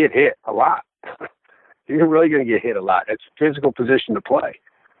 You're going to get hit a lot. You're really going to get hit a lot. It's a physical position to play.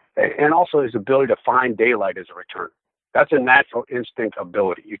 And also his ability to find daylight as a returner. That's a natural instinct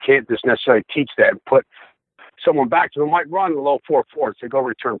ability. You can't just necessarily teach that and put someone back to him, might run the low 4.4 to go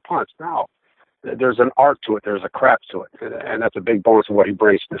return punts. No, there's an art to it. There's a craft to it. And that's a big bonus of what he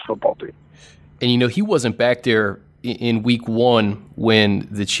brings to this football team. And, he wasn't back there in week 1 when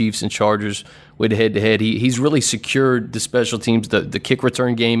the Chiefs and Chargers went head-to-head. He's really secured the special teams, the kick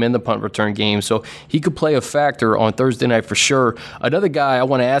return game and the punt return game. So he could play a factor on Thursday night for sure. Another guy I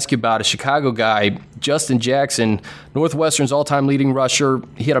want to ask you about, a Chicago guy, Justin Jackson, Northwestern's all-time leading rusher.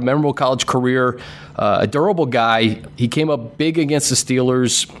 He had a memorable college career, a durable guy. He came up big against the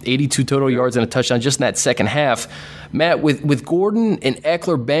Steelers, 82 total yards and a touchdown just in that second half. Matt, with Gordon and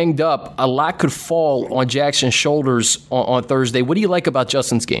Eckler banged up, a lot could fall on Jackson's shoulders on Thursday. What do you like about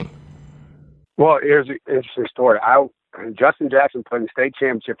Justin's game? Well, here's an interesting story. Justin Jackson played in the state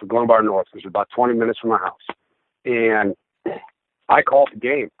championship for Glenbard North, which is about 20 minutes from my house. And I called the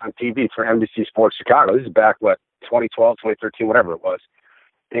game on TV for NBC Sports Chicago. This is back, 2012, 2013, whatever it was.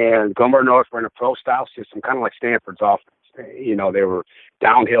 And Glenbard North were in a pro-style system, kind of like Stanford's offense. They were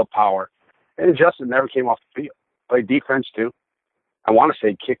downhill power. And Justin never came off the field. Played defense, too. I want to say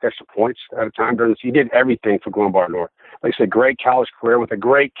he kicked extra points at a time during this. He did everything for Glenbard North. Like I said, great college career with a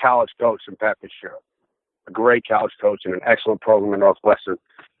great college coach in Pat Fitzgerald. A great college coach and an excellent program at Northwestern.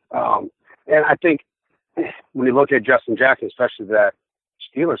 And I think when you look at Justin Jackson, especially that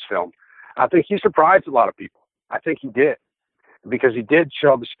Steelers film, I think he surprised a lot of people. I think he did. Because he did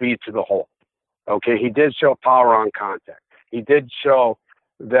show the speed to the hole. Okay, he did show power on contact. He did show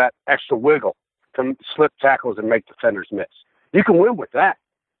that extra wiggle to slip tackles and make defenders miss. You can win with that.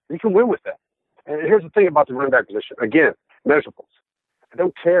 You can win with that. And here's the thing about the running back position. Again, measurables. I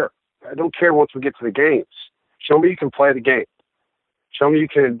don't care. I don't care once we get to the games. Show me you can play the game. Show me you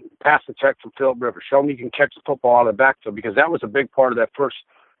can pass the check from Phil Rivers. Show me you can catch the football out of the backfield, because that was a big part of that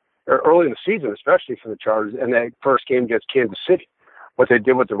early in the season, especially for the Chargers, and that first game against Kansas City, what they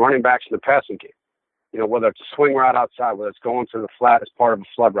did with the running backs in the passing game. Whether it's a swing route outside, whether it's going to the flat as part of a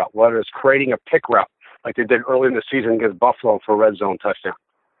flood route, whether it's creating a pick route like they did early in the season against Buffalo for a red zone touchdown.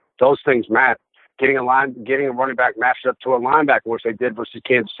 Those things matter. Getting a running back matched up to a linebacker, which they did versus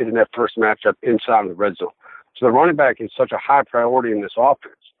Kansas City in that first matchup inside of the red zone. So the running back is such a high priority in this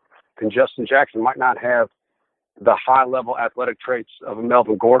offense. And Justin Jackson might not have the high-level athletic traits of a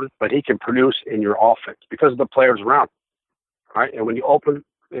Melvin Gordon, but he can produce in your offense because of the players around him. All right? And when you open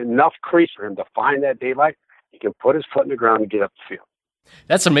enough crease for him to find that daylight, he can put his foot in the ground and get up the field.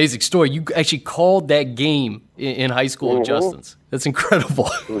 That's an amazing story. You actually called that game in high school of Justin's. That's incredible.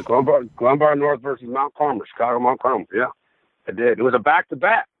 It was Glenbard North versus Mount Carmel, Chicago Mount Carmel. Yeah, I did. It was a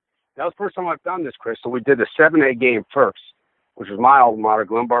back-to-back. That was the first time I've done this, Chris. So we did the 7A game first, which was my alma mater,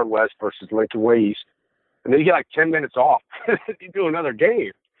 Glenbard West versus Lincoln Way East. And then you get like 10 minutes off. You do another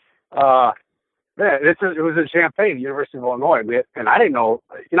game. Man, it was in Champaign, the University of Illinois. And I didn't know,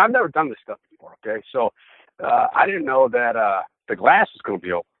 I've never done this stuff before, okay? So I didn't know that the glass was going to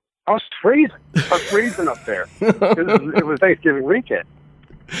be open. I was freezing. Up there. It was Thanksgiving weekend.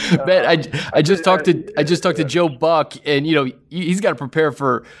 Man, I just talked to Joe Buck, and he's got to prepare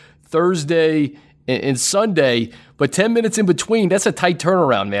for Thursday and Sunday, but 10 minutes in between, that's a tight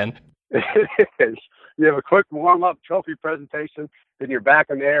turnaround, man. It is. You have a quick warm-up trophy presentation, then you're back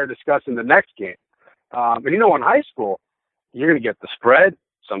in the air discussing the next game. And in high school, you're going to get the spread.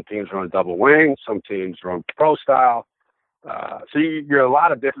 Some teams run double wing, some teams run pro style. So you're a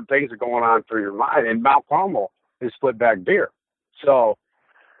lot of different things are going on through your mind. And Mount Carmel is split back beer. So,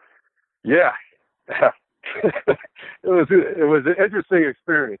 yeah, it was an interesting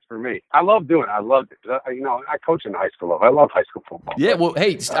experience for me. I love doing it. I loved it. I coach in high school. I love high school football. Yeah, well,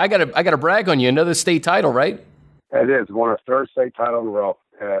 hey, I gotta brag on you. Another state title, right? It is. Won our third state title in a row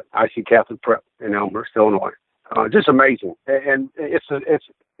at IC Catholic Prep in Elmhurst, Illinois. Just amazing. And it's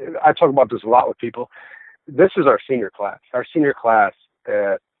I talk about this a lot with people. This is our senior class. Our senior class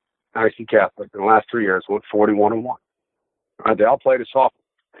at IC Catholic in the last 3 years went 41-1. They all played a sophomore.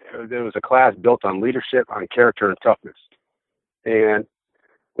 There was a class built on leadership, on character, and toughness. And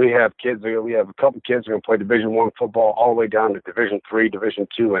we have a couple kids who are going to play Division I football all the way down to Division III, Division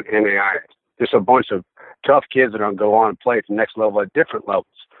II, and NAIA. Just a bunch of tough kids that are going to go on and play at the next level at different levels.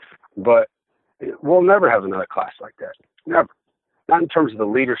 But we'll never have another class like that. Never. Not in terms of the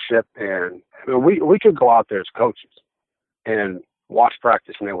leadership. And we could go out there as coaches and watch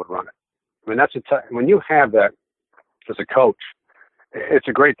practice and they would run it. I mean, when you have that as a coach, it's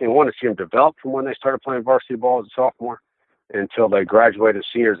a great thing. One, to see them develop from when they started playing varsity ball as a sophomore until they graduated as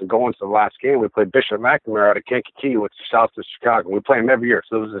seniors and go into the last game. We played Bishop McNamara out of Kankakee, which is south of Chicago. We play them every year.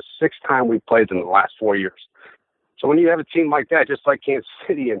 So it was the sixth time we played them in the last 4 years. So when you have a team like that, just like Kansas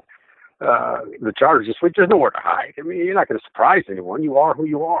City and the Chargers, there's nowhere to hide. I mean, you're not going to surprise anyone. You are who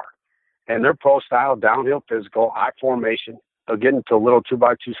you are. And they're pro style, downhill physical, high formation. They'll get into a little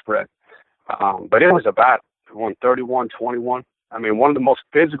 2x2 spread. But it was a battle. We won 31-21. I mean, one of the most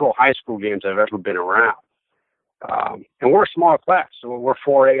physical high school games I've ever been around. And we're a small class, so we're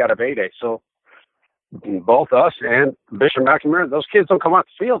 4A out of 8A. So both us and Bishop McNamara, those kids don't come out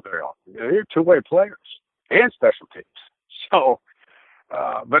the field very often. They're two-way players and special teams. So,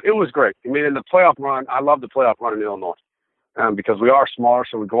 but it was great. I mean, in the playoff run, I love the playoff run in Illinois because we are smaller.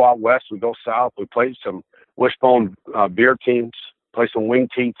 So we go out west, we go south, we play some wishbone beer teams, play some wing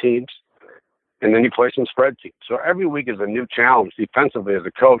tee teams. And then you play some spread teams. So every week is a new challenge defensively as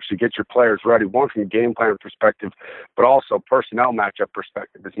a coach to get your players ready, one from a game plan perspective, but also personnel matchup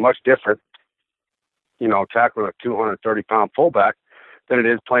perspective. It's much different, tackling a 230-pound fullback than it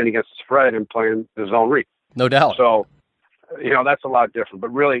is playing against the spread and playing the zone read. No doubt. So, that's a lot different.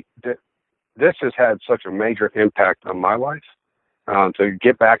 But really, this has had such a major impact on my life to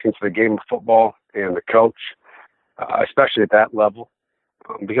get back into the game of football and the coach, especially at that level.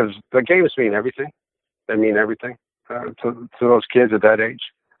 Because the games mean everything. They mean everything to those kids at that age.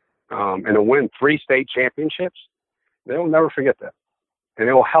 And to win 3 state championships, they will never forget that. And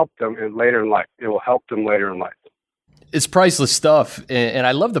it will help them later in life. It's priceless stuff. And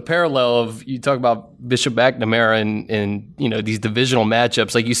I love the parallel of, you talk about Bishop McNamara and these divisional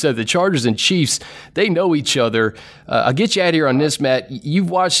matchups. Like you said, the Chargers and Chiefs, they know each other. I'll get you out of here on this, Matt.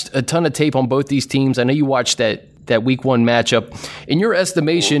 You've watched a ton of tape on both these teams. I know you watched that week 1 matchup. In your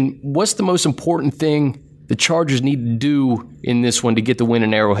estimation, what's the most important thing the Chargers need to do in this one to get the win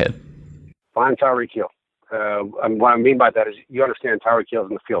in Arrowhead? Find Tyreek Hill. And what I mean by that is, you understand Tyreek Hill's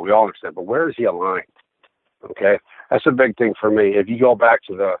in the field. We all understand. But where is he aligned? Okay? That's a big thing for me. If you go back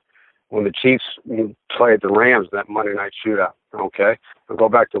to when the Chiefs played the Rams, that Monday night shootout, okay? And go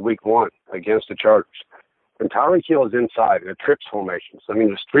back to week 1 against the Chargers. And Tyreek Hill is inside in a trips formation. So,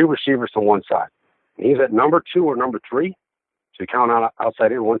 there's 3 receivers to one side. He's at number 2 or number 3. So you count out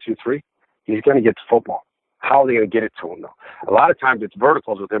outside in 1, 2, 3. He's going to get the football. How are they going to get it to him, though? A lot of times it's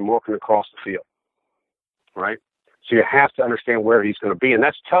verticals with him working across the field, right? So you have to understand where he's going to be. And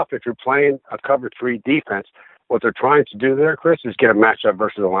that's tough if you're playing a cover 3 defense. What they're trying to do there, Chris, is get a matchup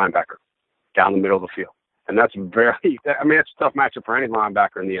versus a linebacker down the middle of the field. And that's it's a tough matchup for any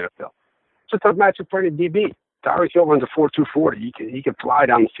linebacker in the NFL. It's a tough matchup for any DB. Tyreek Hill runs a 4.2 40. He can fly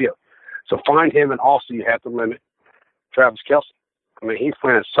down the field. So find him, and also you have to limit Travis Kelce. I mean, he's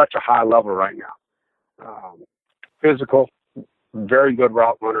playing at such a high level right now. Physical, very good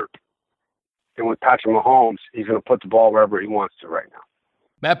route runner. And with Patrick Mahomes, he's going to put the ball wherever he wants to right now.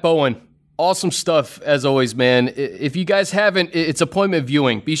 Matt Bowen, awesome stuff as always, man. If you guys haven't, it's appointment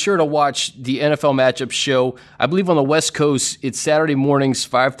viewing. Be sure to watch the NFL Matchup Show. I believe on the West Coast, it's Saturday mornings,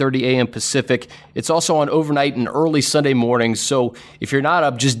 5:30 a.m. Pacific. It's also on overnight and early Sunday mornings. So if you're not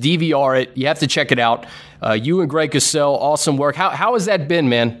up, just DVR it. You have to check it out. You and Greg Cosell, awesome work. How has that been,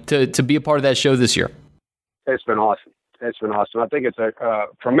 man, to be a part of that show this year? It's been awesome. It's been awesome. I think it's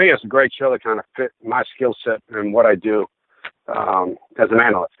for me, it's a great show that kind of fit my skill set and what I do as an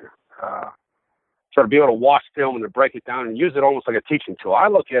analyst. So to be able to watch film and to break it down and use it almost like a teaching tool. I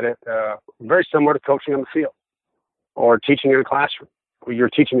look at it very similar to coaching on the field or teaching in a classroom where you're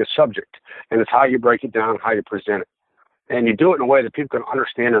teaching a subject, and it's how you break it down, how you present it. And you do it in a way that people can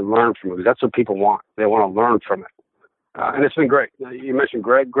understand and learn from it, because that's what people want. They want to learn from it. And it's been great. You mentioned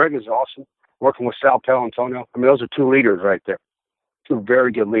Greg. Greg is awesome. Working with Sal Paolantonio. I mean, those are two leaders right there. Two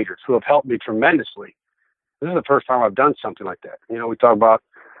very good leaders who have helped me tremendously. This is the first time I've done something like that. You know, we talk about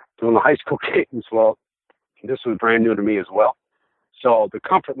doing the high school games. Well, this was brand new to me as well. So the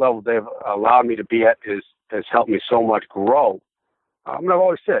comfort level they've allowed me to be at has helped me so much grow. And I've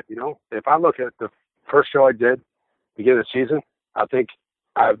always said, you know, if I look at the first show I did, beginning of the season, I think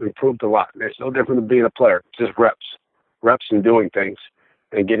I've improved a lot. It's no different than being a player. It's just reps and doing things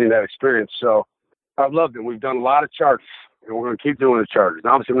and getting that experience. So I've loved it. We've done a lot of Chargers, and we're going to keep doing the Chargers.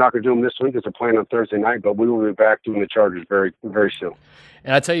 Now, obviously, we're not going to do them this week because they're playing on Thursday night, but we will be back doing the Chargers very, very soon.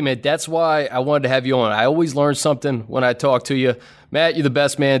 And I tell you, man, that's why I wanted to have you on. I always learn something when I talk to you. Matt, you're the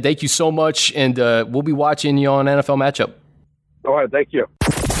best, man. Thank you so much, and we'll be watching you on NFL Matchup. All right, thank you.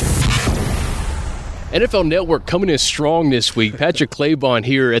 NFL Network coming in strong this week. Patrick Claybon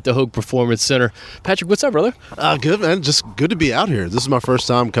here at the Hoag Performance Center. Patrick, what's up, brother? Good, man. Just good to be out here. This is my first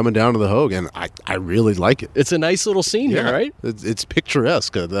time coming down to the Hoag, and I really like it. It's a nice little scene here, right? It's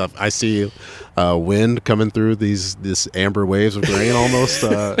picturesque. I see wind coming through this amber waves of rain almost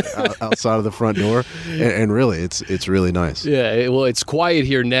outside of the front door, and really, it's really nice. Yeah, well, it's quiet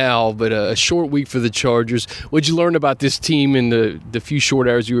here now, but a short week for the Chargers. What'd you learn about this team in the few short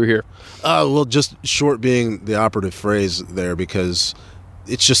hours you were here? Well, just short being the operative phrase there, because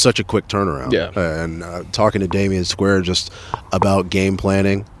it's just such a quick turnaround. Yeah. And talking to Damian Square just about game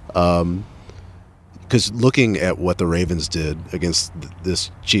planning, because looking at what the Ravens did against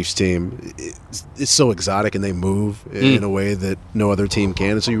this Chiefs team, it's so exotic, and they move in a way that no other team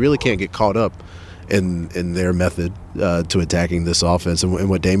can. And so you really can't get caught up in their method to attacking this offense. And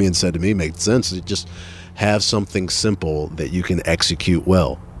what Damian said to me made sense. It just have something simple that you can execute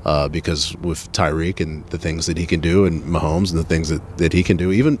well. Because with Tyreek and the things that he can do, and Mahomes and the things that he can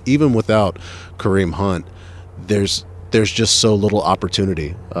do, even without Kareem Hunt, there's just so little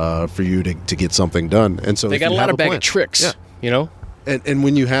opportunity for you to get something done. And so they got a lot of bag of tricks, yeah. You know. And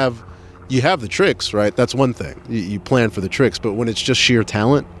when you have the tricks, right? That's one thing. You plan for the tricks, but when it's just sheer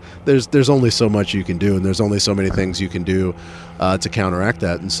talent, there's only so much you can do, and there's only so many things you can do to counteract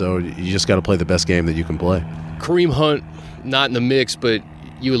that. And so you just got to play the best game that you can play. Kareem Hunt not in the mix, but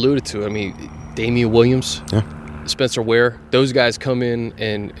you alluded to, I mean, Damian Williams, Spencer Ware, those guys come in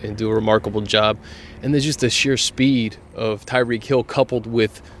and do a remarkable job. And there's just the sheer speed of Tyreek Hill coupled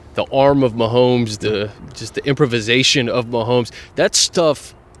with the arm of Mahomes, the improvisation of Mahomes. That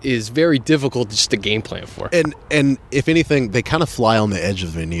stuff is very difficult just to game plan for. And if anything, they kind of fly on the edge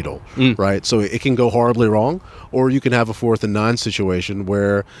of the needle, right? So it can go horribly wrong, or you can have a 4th and 9 situation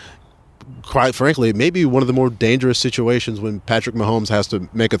where, quite frankly, it may be one of the more dangerous situations when Patrick Mahomes has to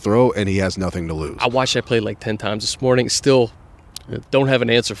make a throw and he has nothing to lose. I watched that play like 10 times this morning. Still don't have an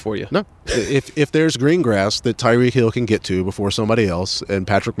answer for you. No. If there's green grass that Tyreek Hill can get to before somebody else, and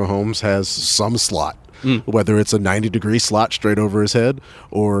Patrick Mahomes has some slot, whether it's a 90-degree slot straight over his head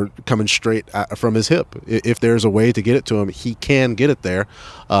or coming straight from his hip, if there's a way to get it to him, he can get it there.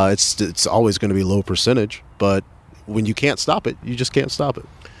 It's always going to be low percentage, but when you can't stop it, you just can't stop it.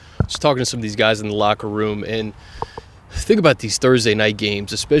 Just talking to some of these guys in the locker room, and think about these Thursday night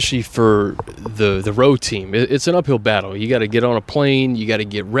games, especially for the road team. It's an uphill battle. You got to get on a plane. You got to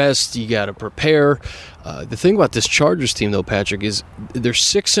get rest. You got to prepare. The thing about this Chargers team, though, Patrick, is they're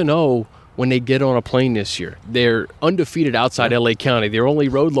 6-0 when they get on a plane this year. They're undefeated outside L.A. County. Their only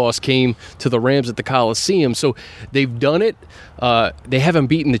road loss came to the Rams at the Coliseum. So they've done it. They haven't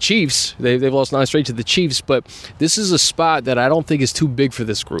beaten the Chiefs. They've lost 9 straight to the Chiefs. But this is a spot that I don't think is too big for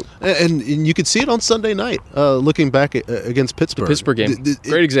this group. And you could see it on Sunday night, looking back against Pittsburgh. The Pittsburgh game.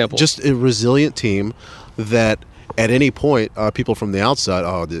 Great example. Just a resilient team that at any point, people from the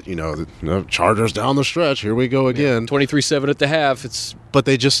outside, the Chargers down the stretch, here we go again. 23-7 at the half. But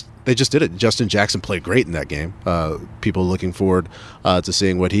they just did it. Justin Jackson played great in that game. People looking forward to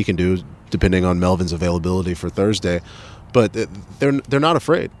seeing what he can do, depending on Melvin's availability for Thursday. But they're not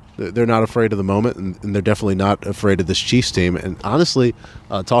afraid. They're not afraid of the moment, and they're definitely not afraid of this Chiefs team. And honestly,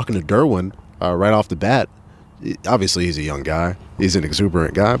 talking to Derwin right off the bat, obviously he's a young guy. He's an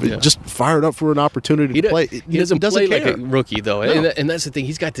exuberant guy, but just fired up for an opportunity to play. He doesn't play care. like a rookie, though. No. And that's the thing.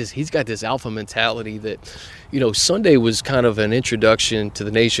 He's got this alpha mentality that, Sunday was kind of an introduction to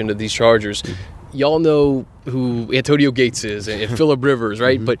the nation of these Chargers. Mm-hmm. Y'all know who Antonio Gates is and Phillip Rivers,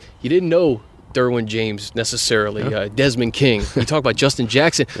 right? Mm-hmm. But you didn't know Derwin James necessarily, Desmond King. You talk about Justin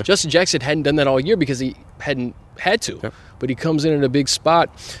Jackson. Justin Jackson hadn't done that all year because he hadn't had to. Yep. But he comes in a big spot.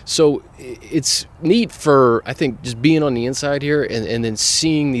 So it's neat for, I think, just being on the inside here and then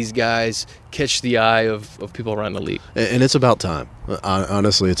seeing these guys catch the eye of people around the league. And it's about time.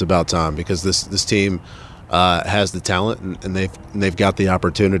 Honestly, it's about time because this team has the talent and they've got the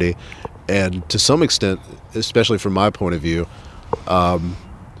opportunity. And to some extent, especially from my point of view,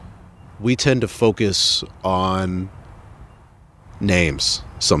 we tend to focus on names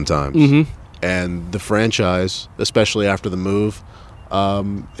sometimes. Mm-hmm. And the franchise, especially after the move,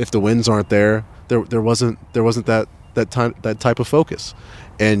 if the wins aren't there wasn't that type of focus.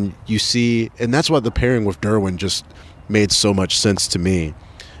 And you see, and that's why the pairing with Derwin just made so much sense to me,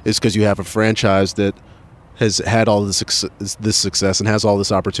 is because you have a franchise that has had all this success and has all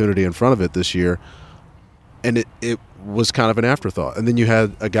this opportunity in front of it this year, and it was kind of an afterthought. And then you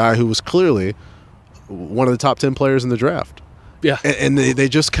had a guy who was clearly one of the top 10 players in the draft. Yeah, and they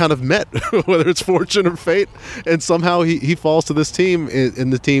just kind of met, whether it's fortune or fate, and somehow he falls to this team,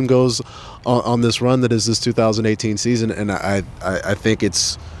 and the team goes on this run that is this 2018 season, and I think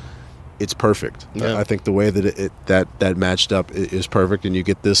it's perfect. Yeah. I think the way that that matched up is perfect, and you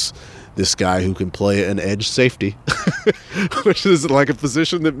get this guy who can play an edge safety, which is like a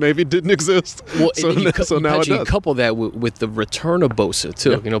position that maybe didn't exist. Well, so now it does. You couple that with the return of Bosa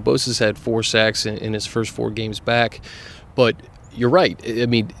too. Yeah. Bosa's had 4 sacks in his first 4 games back. But you're right. I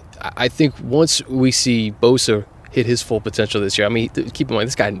mean, I think once we see Bosa hit his full potential this year, I mean, keep in mind,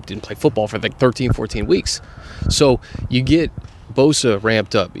 this guy didn't play football for like 13, 14 weeks. So you get Bosa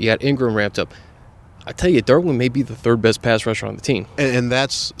ramped up. You got Ingram ramped up. I tell you, Derwin may be the 3rd best pass rusher on the team. And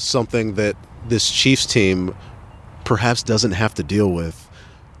that's something that this Chiefs team perhaps doesn't have to deal with.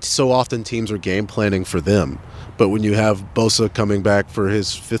 So often teams are game planning for them. But when you have Bosa coming back for his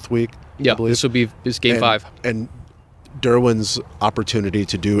 5th week, this will be his game 5. And Derwin's opportunity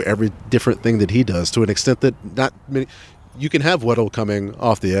to do every different thing that he does, to an extent that not many. You can have Weddle coming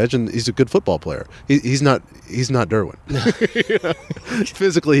off the edge, and he's a good football player. He's not Derwin.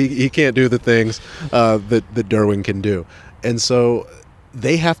 Physically, he can't do the things that Derwin can do, and so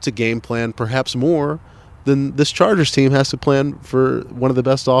they have to game plan perhaps more than this Chargers team has to plan for one of the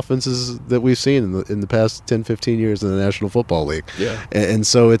best offenses that we've seen in the past 10, 15 years in the National Football League. Yeah, and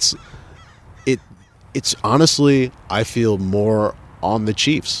so it's honestly, I feel more on the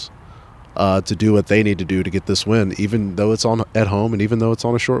Chiefs to do what they need to do to get this win, even though it's at home and even though it's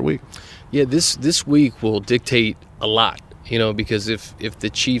on a short week. Yeah, this week will dictate a lot, because if the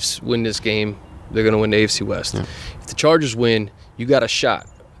Chiefs win this game, they're going to win the AFC West. Yeah. If the Chargers win, you got a shot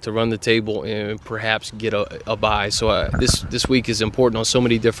to run the table and perhaps get a bye. So this week is important on so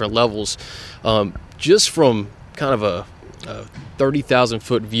many different levels. Just from kind of a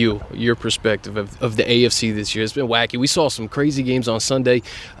 30,000-foot view, your perspective of the AFC this year. It's been wacky. We saw some crazy games on Sunday.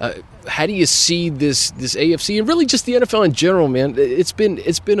 How do you see this AFC and really just the NFL in general, man? It's been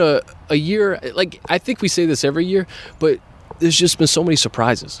a year, like I think we say this every year, but there's just been so many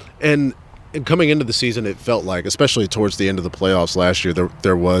surprises. And coming into the season, it felt like, especially towards the end of the playoffs last year,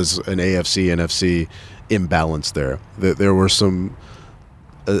 there was an AFC-NFC imbalance there. There were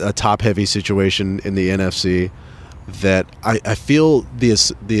a top-heavy situation in the NFC that I feel the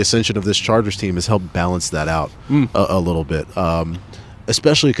ascension of this Chargers team has helped balance that out a little bit,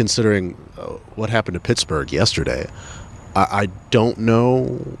 especially considering what happened to Pittsburgh yesterday. I don't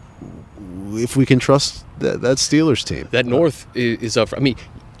know if we can trust that Steelers team. That North is up. I mean,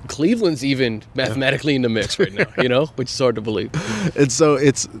 Cleveland's even mathematically in the mix right now, which is hard to believe. And so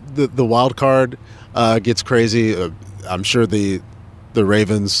it's the wild card gets crazy. I'm sure the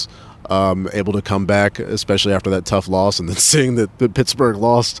Ravens able to come back, especially after that tough loss, and then seeing that Pittsburgh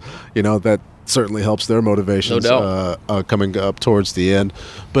lost, that certainly helps their motivations coming up towards the end.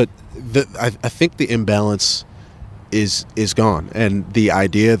 But I think the imbalance is gone, and the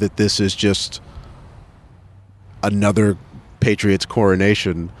idea that this is just another Patriots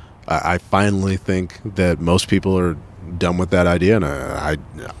coronation I finally think that most people are done with that idea, and I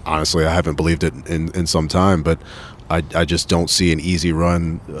honestly I haven't believed it in some time, but I just don't see an easy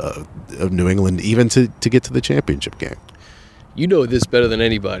run of New England even to get to the championship game. You know this better than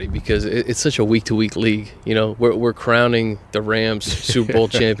anybody because it's such a week-to-week league. You know, we're crowning the Rams Super Bowl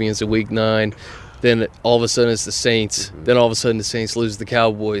champions in Week 9. Then all of a sudden it's the Saints. Then all of a sudden the Saints lose to the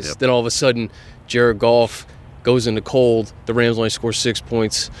Cowboys. Yep. Then all of a sudden Jared Goff goes into cold. The Rams only score 6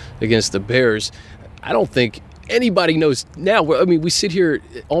 points against the Bears. I don't think anybody knows now. I mean, we sit here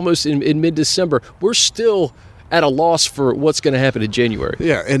almost in mid-December. We're still at a loss for what's going to happen in January.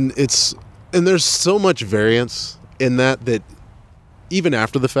 Yeah, and there's so much variance in that even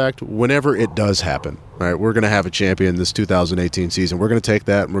after the fact, whenever it does happen, right, we're going to have a champion this 2018 season. We're going to take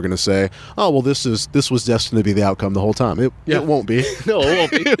that and we're going to say, oh, well, this was destined to be the outcome the whole time. It won't be. No, it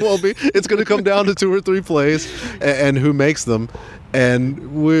won't be. It won't be. It's going to come down to 2 or 3 plays and who makes them. And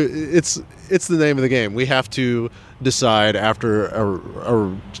it's the name of the game. We have to decide after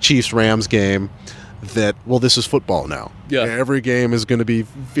a Chiefs-Rams game that, well, this is football now. Yeah. Every game is going to be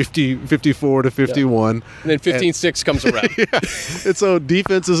 54 to 51. Yeah. And then 15-6 comes around. Yeah. And so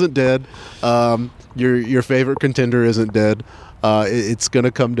defense isn't dead. Your favorite contender isn't dead. It's going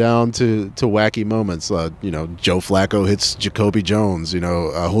to come down to wacky moments. Joe Flacco hits Jacoby Jones.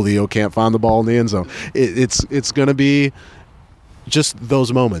 Julio can't find the ball in the end zone. It's going to be just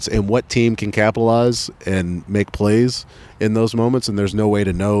those moments, and what team can capitalize and make plays in those moments, and there's no way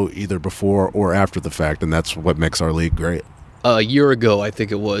to know either before or after the fact, and that's what makes our league great. A year ago, I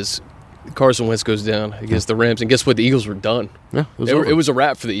think it was, Carson Wentz goes down against the Rams, and guess what? The Eagles were done. Yeah, it was a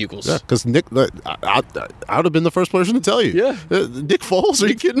wrap for the Eagles. Yeah, because Nick, I would have been the first person to tell you. Yeah, Nick Foles? Are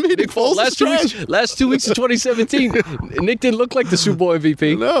you kidding me? Nick Foles last 2 weeks of 2017, Nick didn't look like the Super Bowl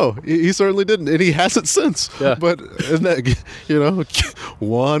MVP. No, he certainly didn't, and he hasn't since. Yeah. But isn't that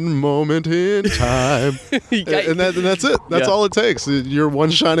one moment in time, and that's it. That's all it takes. Your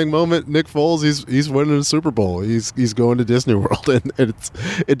one shining moment, Nick Foles. He's winning a Super Bowl. He's going to Disney World, and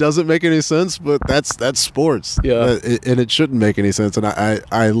it doesn't make any sense, but that's sports. Yeah, and it shouldn't make any sense, and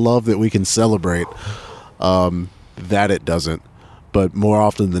I love that we can celebrate that it doesn't, but more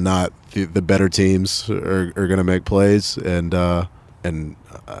often than not the better teams are going to make plays, and I'm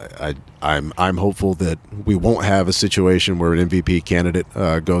hopeful that we won't have a situation where an MVP candidate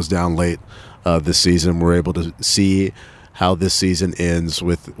goes down late this season. We're able to see how this season ends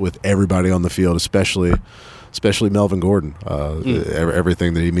with everybody on the field, especially Melvin Gordon,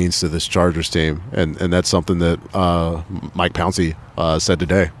 everything that he means to this Chargers team, and that's something that Mike Pouncey said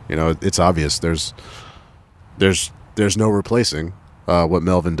today. It's obvious. There's no replacing what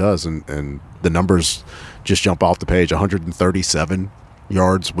Melvin does, and the numbers just jump off the page. 137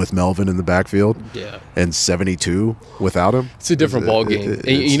 yards with Melvin in the backfield, and 72 without him. It's a different ball game. And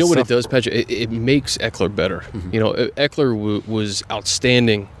you know what it does, Patrick? It makes Eckler better. Mm-hmm. Eckler was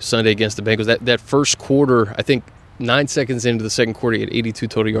outstanding Sunday against the Bengals. That first quarter, I think 9 seconds into the second quarter, he had 82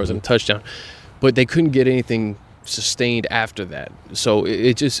 total yards and a touchdown. But they couldn't get anything sustained after that. So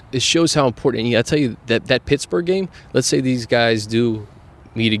it shows how important. And I tell you, that Pittsburgh game, let's say these guys do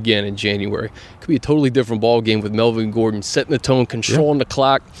meet again in January. It could be a totally different ball game with Melvin Gordon setting the tone, controlling the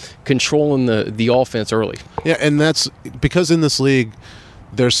clock, controlling the offense early. Yeah, and that's because in this league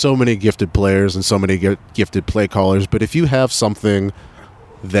there's so many gifted players and so many gifted play callers, but if you have something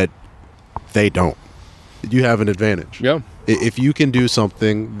that they don't, you have an advantage. Yeah. If you can do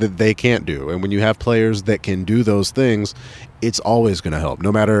something that they can't do, and when you have players that can do those things, it's always going to help,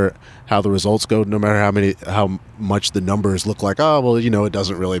 no matter how the results go, no matter how much the numbers look like. Oh, well, it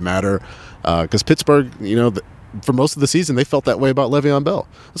doesn't really matter, because Pittsburgh, for most of the season, they felt that way about Le'Veon Bell.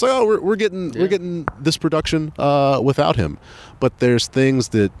 It's like, oh, we're getting this production without him, but there's things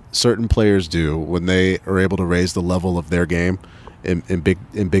that certain players do when they are able to raise the level of their game in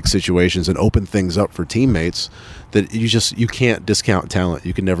big situations and open things up for teammates that you can't discount talent.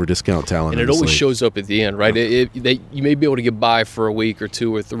 You can never discount talent. And it always shows up at the end, right? You may be able to get by for a week or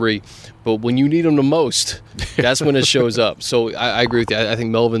 2 or 3, but when you need them the most, that's when it shows up. So I agree with you. I think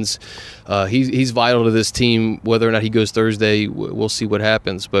Melvin's he's vital to this team. Whether or not he goes Thursday, we'll see what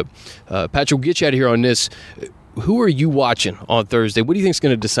happens. But Patrick, we'll get you out of here on this. Who are you watching on Thursday? What do you think is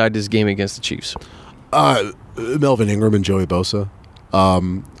going to decide this game against the Chiefs? Melvin Ingram and Joey Bosa.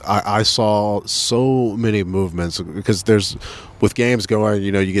 I saw so many movements because with games going,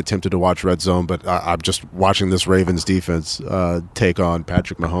 you get tempted to watch Red Zone, but I'm just watching this Ravens defense take on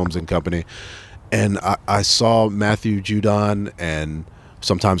Patrick Mahomes and company. And I saw Matthew Judon and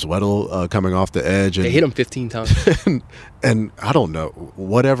sometimes Weddle coming off the edge. And they hit him 15 times. and I don't know,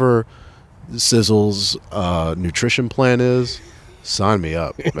 whatever Sizzle's nutrition plan is, sign me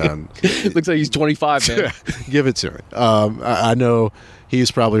up, man. Looks like he's 25, man. Give it to me. I know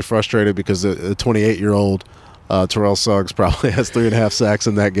he's probably frustrated because the 28-year-old Terrell Suggs probably has 3.5 sacks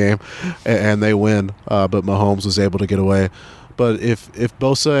in that game, and they win. But Mahomes was able to get away. But if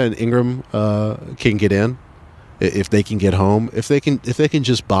Bosa and Ingram can get in, if they can get home, if they can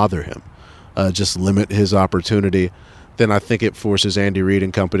just bother him, just limit his opportunity, then I think it forces Andy Reid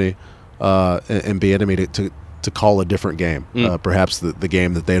and company and Bieniemy to call a different game, perhaps the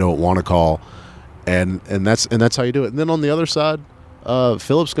game that they don't want to call, and that's how you do it. And then on the other side,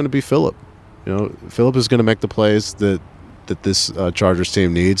 Phillip's going to be Phillip. Phillip is going to make the plays that this Chargers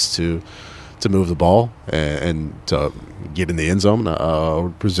team needs to move the ball and to get in the end zone. I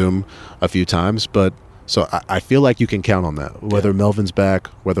would presume a few times, but. So I feel like you can count on that, whether Melvin's back,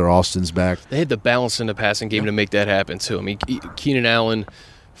 whether Austin's back. They had the balance in the passing game to make that happen, too. I mean, Keenan Allen,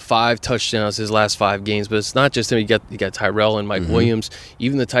 5 touchdowns his last 5 games, but it's not just him. You got Tyrell and Mike Williams.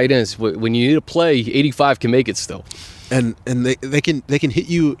 Even the tight ends, when you need a play, 85 can make it still. And they can hit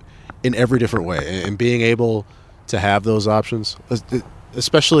you in every different way. And being able to have those options,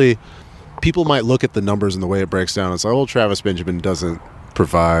 especially people might look at the numbers and the way it breaks down. It's like, Travis Benjamin doesn't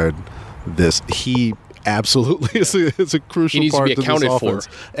provide this. He absolutely is a crucial part of this offense.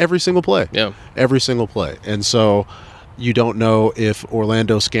 Every single play. Yeah. Every single play. And so you don't know if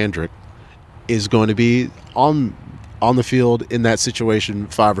Orlando Scandrick is going to be on the field in that situation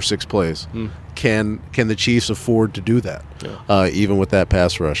 5 or 6 plays. Can the Chiefs afford to do that, even with that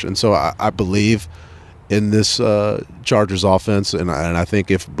pass rush? And so I believe in this Chargers offense, and I think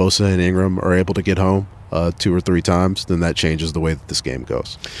if Bosa and Ingram are able to get home 2 or 3 times, then that changes the way that this game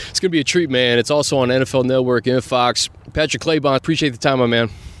goes. It's going to be a treat, man. It's also on NFL Network and Fox. Patrick Claybon, appreciate the time, my man.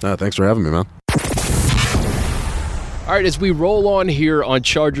 Thanks for having me, man. All right, as we roll on here on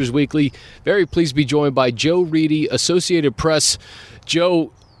Chargers Weekly, very pleased to be joined by Joe Reedy, Associated Press.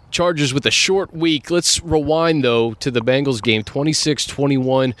 Joe, Chargers with a short week. Let's rewind, though, to the Bengals game,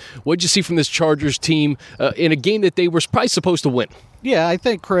 26-21. What did you see from this Chargers team in a game that they were probably supposed to win? Yeah, I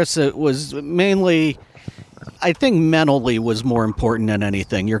think, Chris, it was mainly... I think mentally was more important than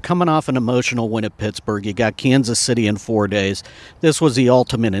anything. You're coming off an emotional win at Pittsburgh. You got Kansas City in 4 days. This was the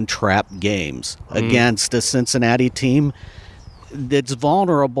ultimate in trap games against a Cincinnati team that's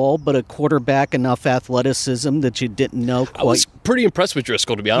vulnerable, but a quarterback enough athleticism that you didn't know quite. I was pretty impressed with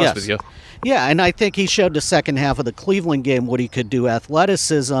Driscoll, to be honest with you. Yeah, and I think he showed the second half of the Cleveland game what he could do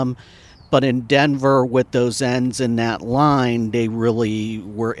athleticism. But in Denver, with those ends in that line, they really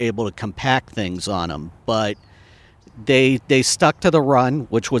were able to compact things on him. But they stuck to the run,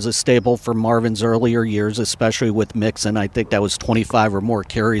 which was a staple for Marvin's earlier years, especially with Mixon. I think that was 25 or more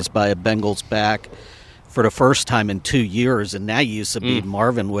carries by a Bengals back for the first time in 2 years. And that used to be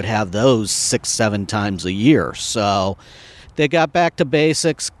Marvin would have those 6-7 times a year. So they got back to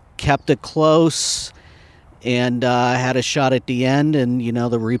basics, kept it close, and had a shot at the end, and,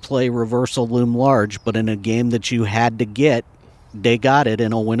 the replay reversal loomed large. But in a game that you had to get, they got it,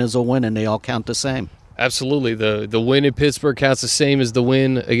 and a win is a win, and they all count the same. Absolutely. The win in Pittsburgh counts the same as the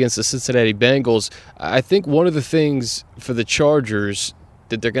win against the Cincinnati Bengals. I think one of the things for the Chargers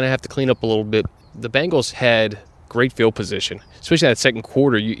that they're going to have to clean up a little bit, the Bengals had great field position, especially in that second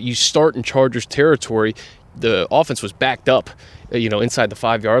quarter. You start in Chargers territory. The offense was backed up, inside the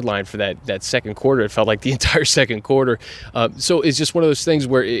 5-yard line for that second quarter. It felt like the entire second quarter. So it's just one of those things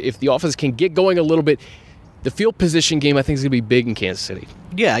where if the offense can get going a little bit, the field position game, I think, is going to be big in Kansas City.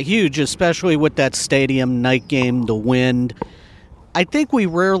 Yeah, huge, especially with that stadium night game, the wind. I think we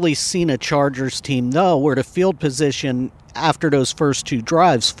rarely seen a Chargers team, though, where the field position after those first 2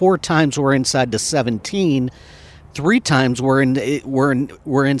 drives, 4 times were inside the 17, 3 times we're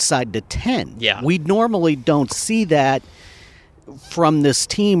inside the 10. Yeah. We normally don't see that from this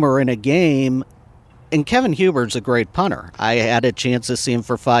team or in a game. And Kevin Hubert's a great punter. I had a chance to see him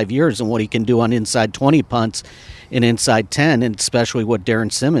for 5 years and what he can do on inside 20 punts and inside 10, and especially what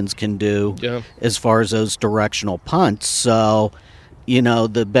Darren Simmons can do as far as those directional punts. So,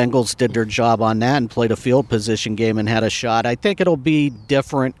 the Bengals did their job on that and played a field position game and had a shot. I think it'll be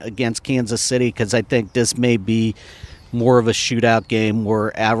different against Kansas City because I think this may be more of a shootout game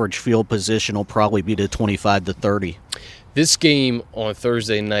where average field position will probably be to 25-30. This game on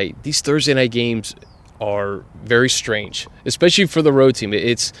Thursday night, these Thursday night games are very strange, especially for the road team.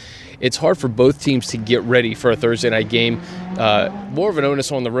 It's hard for both teams to get ready for a Thursday night game. More of an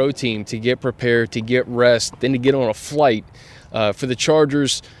onus on the road team to get prepared, to get rest, then to get on a flight. For the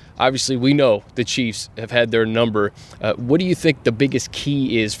Chargers, obviously we know the Chiefs have had their number. What do you think the biggest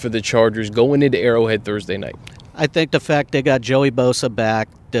key is for the Chargers going into Arrowhead Thursday night? I think the fact they got Joey Bosa back,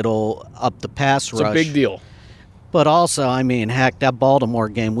 that'll up the pass rush. It's a big deal. But also, I mean, heck, that Baltimore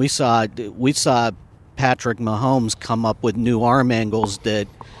game, we saw Patrick Mahomes come up with new arm angles that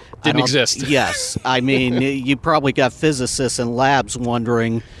didn't exist. Yes. I mean, you probably got physicists and labs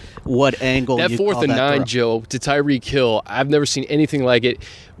wondering what angle that you 4th and 9, Joe, to Tyreek Hill, I've never seen anything like it.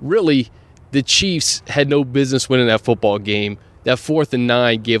 Really, the Chiefs had no business winning that football game. That 4th and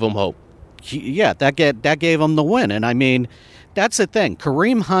 9 gave them hope. Yeah, that gave them the win. And, I mean, that's the thing.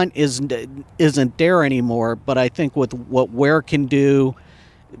 Kareem Hunt isn't there anymore, but I think with what Ware can do,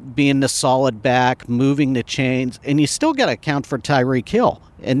 being the solid back, moving the chains, and you still got to account for Tyreek Hill.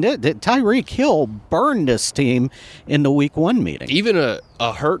 And Tyreek Hill burned this team in the Week 1 meeting. Even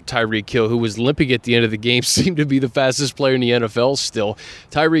a hurt Tyreek Hill, who was limping at the end of the game, seemed to be the fastest player in the NFL still.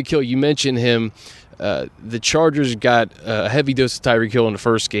 Tyreek Hill, you mentioned him. The Chargers got a heavy dose of Tyreek Hill in the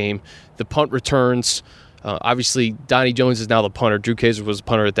first game. The punt returns. Obviously, Donnie Jones is now the punter. Drew Kaiser was the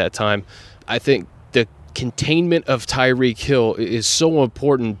punter at that time. I think the containment of Tyreek Hill is so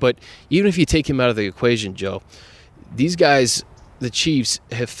important, but even if you take him out of the equation, Joe, these guys, the Chiefs,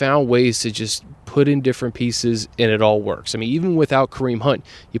 have found ways to just put in different pieces and it all works. I mean, even without Kareem Hunt,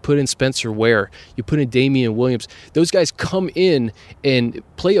 you put in Spencer Ware, you put in Damian Williams. Those guys come in and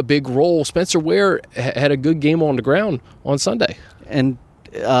play a big role. Spencer Ware had a good game on the ground on Sunday. And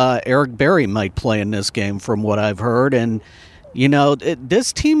Eric Berry might play in this game from what I've heard. And, you know,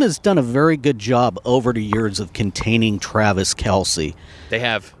 this team has done a very good job over the years of containing Travis Kelce. They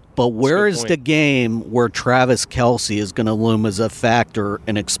have. But where is the game where Travis Kelce is going to loom as a factor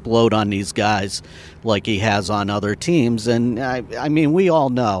and explode on these guys like he has on other teams? And, I mean, we all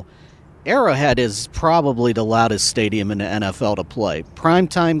know Arrowhead is probably the loudest stadium in the NFL to play.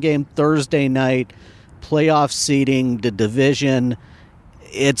 Primetime game Thursday night, playoff seeding, the division.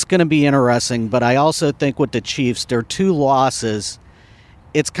 It's going to be interesting, but I also think with the Chiefs, their 2 losses,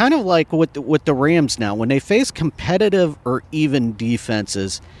 it's kind of like with the Rams now. When they face competitive or even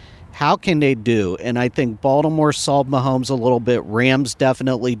defenses, how can they do? And I think Baltimore solved Mahomes a little bit. Rams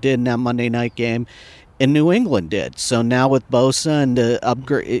definitely did in that Monday night game, and New England did. So now with Bosa and the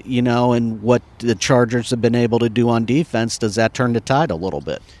upgrade, you know, and what the Chargers have been able to do on defense, does that turn the tide a little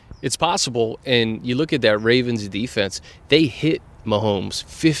bit? It's possible, and you look at that Ravens defense, they hit Mahomes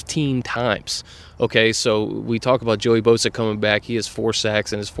 15 times. Okay, so we talk about Joey Bosa coming back. He has 4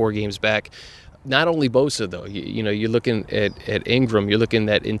 sacks in his 4 games back. Not only Bosa, though. You know, you're looking at Ingram. You're looking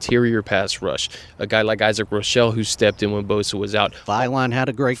at interior pass rush. A guy like Isaac Rochelle who stepped in when Bosa was out. Phylon had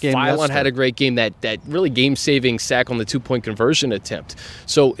a great game. Phylon had a great game. That really game-saving sack on the 2-point conversion attempt.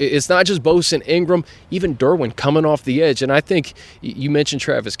 So it's not just Bosa and Ingram. Even Derwin coming off the edge. And I think you mentioned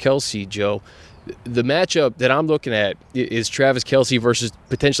Travis Kelce, Joe. The matchup that I'm looking at is Travis Kelce versus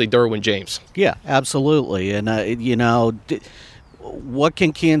potentially Derwin James. Yeah, absolutely. And, you know, what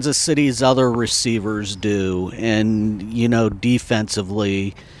can Kansas City's other receivers do? And, you know,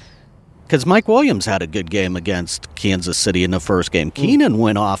 defensively, because Mike Williams had a good game against Kansas City in the first game. Keenan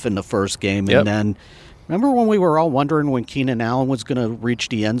went off in the first game. And then, remember when we were all wondering when Keenan Allen was going to reach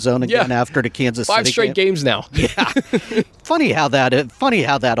the end zone again after the Kansas City 5 straight games now. Yeah. Funny how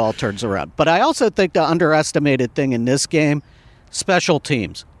that all turns around. But I also think the underestimated thing in this game, special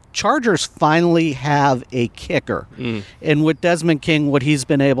teams. Chargers finally have a kicker. And with Desmond King, what he's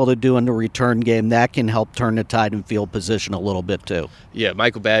been able to do in the return game, that can help turn the tide and field position a little bit too. Yeah,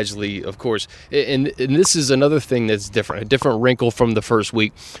 Michael Badgley, of course. And this is another thing that's different, a different wrinkle from the first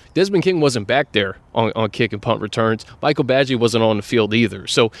week. Desmond King wasn't back there on kick and punt returns. Michael Badgley wasn't on the field either.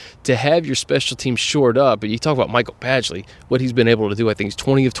 So to have your special teams shored up, and you talk about Michael Badgley, what he's been able to do, I think he's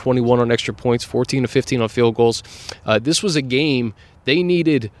 20 of 21 on extra points, 14 of 15 on field goals. This was a game they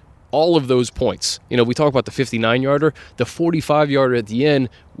needed all of those points. You know, we talk about the 59-yarder. The 45-yarder at the end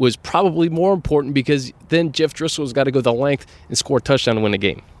was probably more important because then Jeff Driscoll's got to go the length and score a touchdown to win the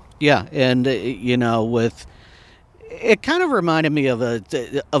game. Yeah, and, you know, it kind of reminded me of a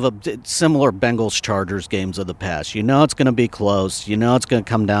similar Bengals-Chargers games of the past. You know it's going to be close. You know it's going to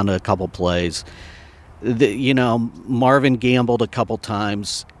come down to a couple plays. You know, Marvin gambled a couple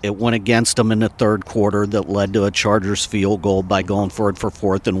times. It went against him in the third quarter that led to a Chargers field goal by going for it for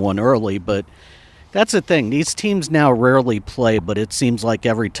 4th and 1 early. But that's the thing. These teams now rarely play, but it seems like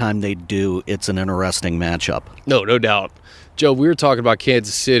every time they do, it's an interesting matchup. No doubt. Joe, we were talking about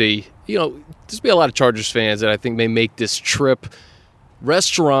Kansas City. You know, there's be a lot of Chargers fans that I think may make this trip.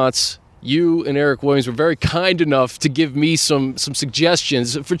 Restaurants, you and Eric Williams were very kind enough to give me some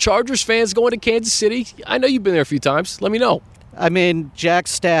suggestions. For Chargers fans going to Kansas City, I know you've been there a few times. Let me know. I mean, Jack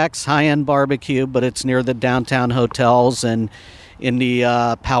Stack's high-end barbecue, but it's near the downtown hotels. And in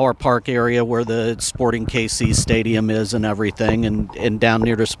the Power Park area where the Sporting KC Stadium is and everything, and down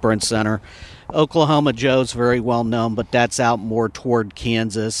near the Sprint Center. Oklahoma Joe's very well known, but that's out more toward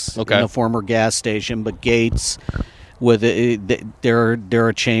Kansas in a former gas station. But Gates, they're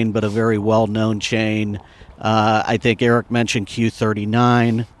a chain, but a very well known chain. I think Eric mentioned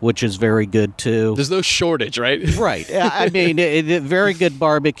Q39, which is very good too. There's no shortage, right? Right. I mean, very good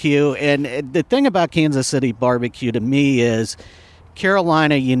barbecue. And the thing about Kansas City barbecue to me is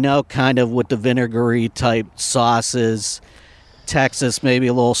Carolina, kind of with the vinegary type sauces. Texas, maybe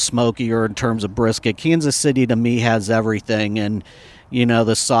a little smokier in terms of brisket. Kansas City, to me, has everything. And,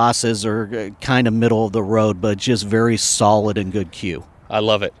 the sauces are kind of middle of the road, but just very solid and good Q. I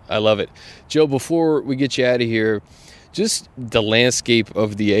love it. Joe, before we get you out of here, just the landscape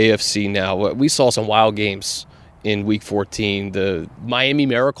of the AFC now. We saw some wild games in Week 14. The Miami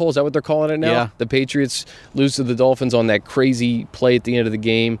Miracle, is that what they're calling it now? Yeah. The Patriots lose to the Dolphins on that crazy play at the end of the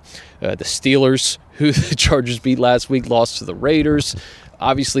game. The Steelers, who the Chargers beat last week, lost to the Raiders.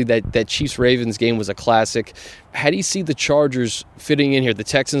 Obviously, that Chiefs-Ravens game was a classic. How do you see the Chargers fitting in here? The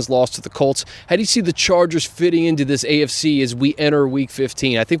Texans lost to the Colts. How do you see the Chargers fitting into this AFC as we enter Week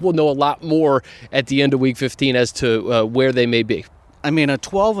 15? I think we'll know a lot more at the end of Week 15 as to where they may be. I mean, a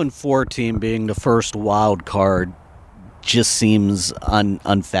 12-4 team being the first wild card just seems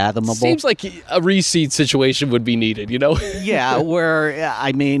unfathomable. Seems like a reseed situation would be needed, Yeah, where,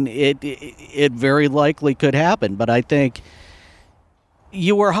 I mean, it very likely could happen. But I think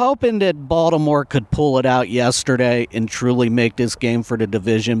you were hoping that Baltimore could pull it out yesterday and truly make this game for the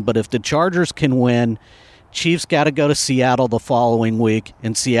division. But if the Chargers can win, Chiefs got to go to Seattle the following week,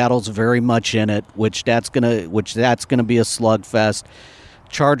 and Seattle's very much in it, which that's gonna be a slugfest.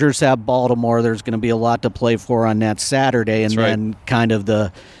 Chargers have Baltimore. There's going to be a lot to play for on that Saturday, and then kind of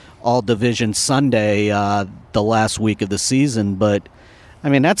the all-division Sunday, the last week of the season. But I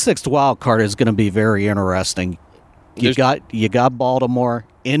mean, that sixth wild card is going to be very interesting. You got Baltimore.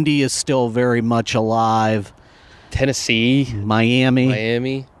 Indy is still very much alive. Tennessee,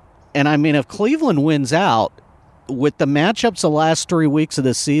 Miami. And I mean, if Cleveland wins out with the matchups the last 3 weeks of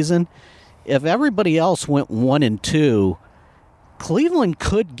the season, if everybody else went 1-2, Cleveland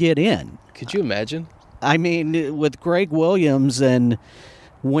could get in. Could you imagine? I mean, with Greg Williams and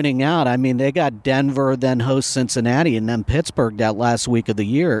winning out, I mean, they got Denver, then host Cincinnati, and then Pittsburgh that last week of the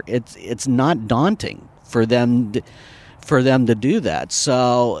year. It's not daunting for them to do that.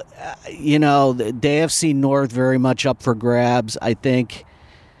 So, the AFC North very much up for grabs. I think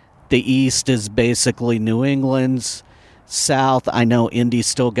the East is basically New England's. South, I know Indy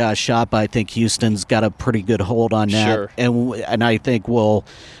still got a shot, but I think Houston's got a pretty good hold on that. Sure. And I think we'll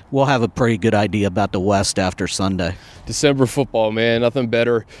have a pretty good idea about the West after Sunday. December football, man, nothing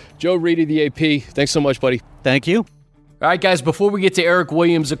better. Joe Reedy, the AP, thanks so much, buddy. Thank you. All right, guys, before we get to Eric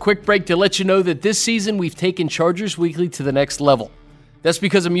Williams, a quick break to let you know that this season we've taken Chargers Weekly to the next level. That's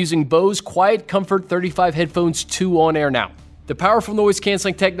because I'm using Bose Quiet Comfort 35 headphones 2 on air now. The powerful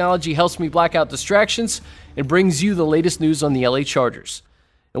noise-canceling technology helps me black out distractions and brings you the latest news on the LA Chargers.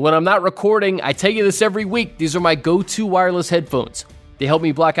 And when I'm not recording, I tell you this every week, these are my go-to wireless headphones. They help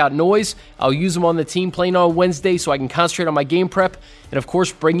me block out noise. I'll use them on the team playing on Wednesday so I can concentrate on my game prep and, of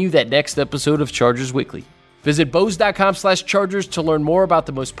course, bring you that next episode of Chargers Weekly. Visit Bose.com/Chargers to learn more about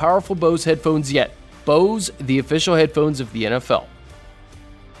the most powerful Bose headphones yet. Bose, the official headphones of the NFL.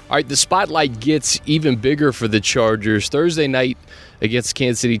 All right, the spotlight gets even bigger for the Chargers. Thursday night against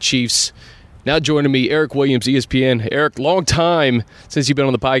Kansas City Chiefs. Now joining me, Eric Williams, ESPN. Eric, long time since you've been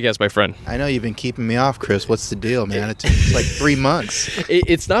on the podcast, my friend. I know you've been keeping me off, Chris. What's the deal, man? It took like 3 months.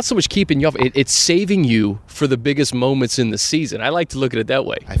 It's not so much keeping you off. It's saving you for the biggest moments in the season. I like to look at it that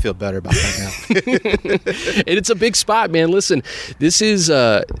way. I feel better about that now. And it's a big spot, man. Listen, this is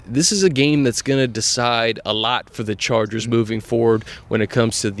a game that's going to decide a lot for the Chargers moving forward when it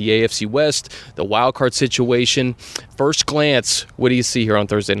comes to the AFC West, the wild card situation. First glance, what do you see here on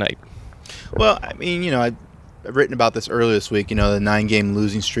Thursday night? Well, I mean, I've written about this earlier this week, the 9-game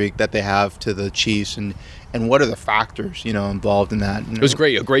losing streak that they have to the Chiefs and what are the factors, involved in that. It was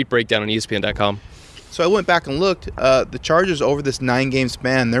great, a great breakdown on ESPN.com. So I went back and looked. The Chargers over this 9-game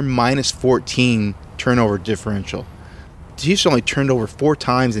span, they're minus 14 turnover differential. The Chiefs only turned over 4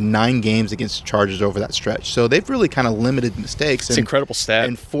 times in 9 games against the Chargers over that stretch. So they've really kind of limited mistakes. It's an incredible stat.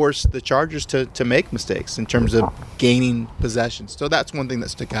 And forced the Chargers to make mistakes in terms of gaining possessions. So that's one thing that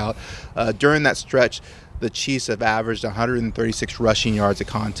stuck out. During that stretch, the Chiefs have averaged 136 rushing yards a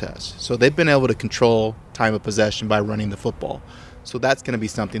contest. So they've been able to control time of possession by running the football. So that's going to be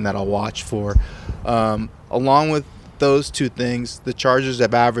something that I'll watch for. Along with those two things, the Chargers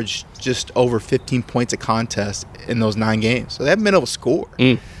have averaged just over 15 points a contest in those 9 games. So they haven't been able to score.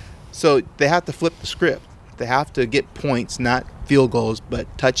 So they have to flip the script. They have to get points, not field goals,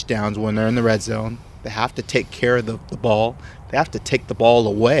 but touchdowns when they're in the red zone. They have to take care of the ball. They have to take the ball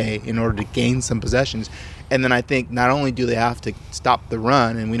away in order to gain some possessions. And then I think not only do they have to stop the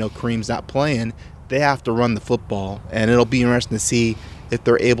run, and we know Kareem's not playing, they have to run the football. And it'll be interesting to see if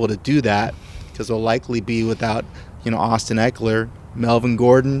they're able to do that, because they'll likely be without, Austin Eckler, Melvin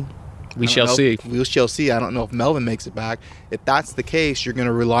Gordon. We shall see. We shall see. I don't know if Melvin makes it back. If that's the case, you're going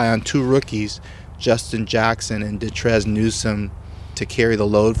to rely on 2 rookies, Justin Jackson and Detrez Newsome, to carry the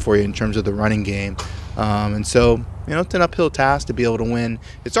load for you in terms of the running game. And so, it's an uphill task to be able to win.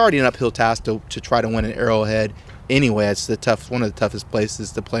 It's already an uphill task to try to win at Arrowhead. Anyway, it's one of the toughest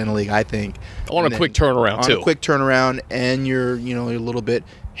places to play in the league, I think. On a quick turnaround, too. On a quick turnaround, and you're a little bit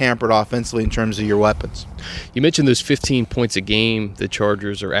hampered offensively in terms of your weapons. You mentioned those 15 points a game the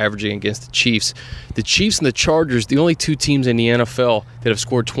Chargers are averaging against the Chiefs. The Chiefs and the Chargers, the only 2 teams in the NFL that have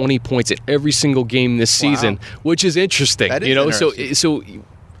scored 20 points at every single game this season, which is interesting. That is interesting. So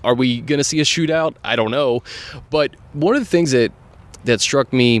are we going to see a shootout? I don't know. But one of the things that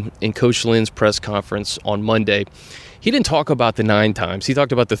struck me in Coach Lynn's press conference on Monday, he didn't talk about the 9 times. He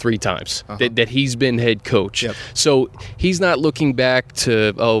talked about the 3 times that he's been head coach. Yep. So he's not looking back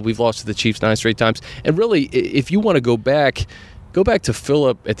to, we've lost to the Chiefs 9 straight times. And really, if you want to go back to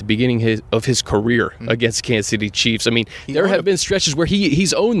Phillip at the beginning of his career against Kansas City Chiefs. I mean, there have been stretches where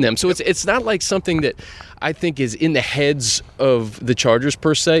he's owned them. So it's not like something that I think is in the heads of the Chargers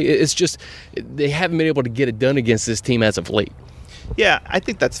per se. It's just they haven't been able to get it done against this team as of late. Yeah, I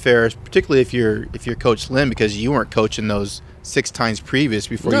think that's fair, particularly if you're Coach Lynn, because you weren't coaching those 6 times previous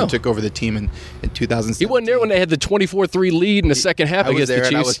before you took over the team in 2017. He wasn't there when they had the 24-3 lead in the second half against the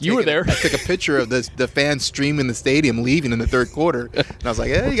Chiefs. You were there. I took a picture of the fans streaming the stadium leaving in the third quarter, and I was like,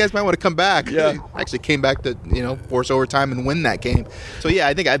 hey, you guys might want to come back. Yeah. I actually came back to force overtime and win that game. So yeah,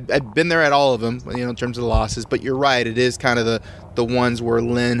 I think I've been there at all of them, in terms of the losses. But you're right, it is kind of the ones where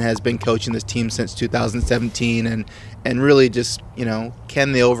Lynn has been coaching this team since 2017, and really just,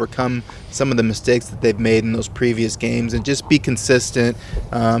 can they overcome some of the mistakes that they've made in those previous games and just be consistent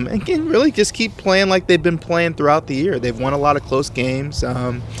and can really just keep playing like they've been playing throughout the year. They've won a lot of close games.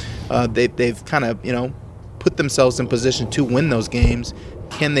 They've kind of, put themselves in position to win those games.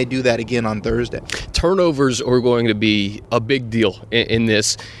 Can they do that again on Thursday? Turnovers are going to be a big deal in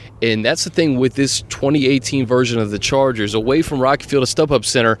this. And that's the thing with this 2018 version of the Chargers. Away from Rocky Field to StubHub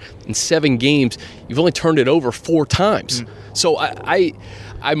Center in 7 games, you've only turned it over 4 times. So I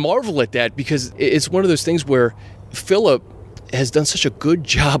marvel at that, because it's one of those things where Phillip has done such a good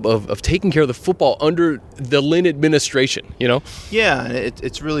job of taking care of the football under the Lynn administration, Yeah,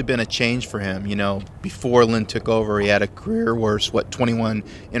 it's really been a change for him. Before Lynn took over, he had a career worst, 21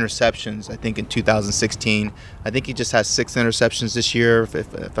 interceptions, I think, in 2016. I think he just has 6 interceptions this year,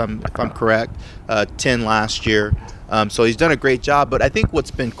 if I'm correct, 10 last year. So he's done a great job, but I think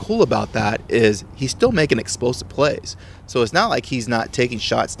what's been cool about that is he's still making explosive plays. So it's not like he's not taking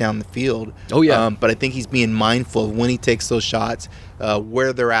shots down the field. Oh, yeah. But I think he's being mindful of when he takes those shots,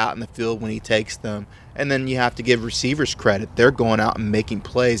 where they're at in the field when he takes them. And then you have to give receivers credit. They're going out and making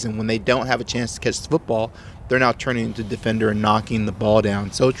plays, and when they don't have a chance to catch the football, they're now turning into defender and knocking the ball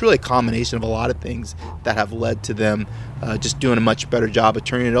down. So it's really a combination of a lot of things that have led to them just doing a much better job of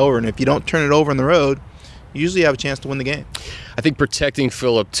turning it over. And if you don't turn it over on the road, you usually have a chance to win the game. I think protecting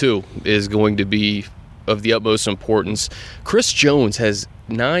Phillip, too, is going to be of the utmost importance. Chris Jones has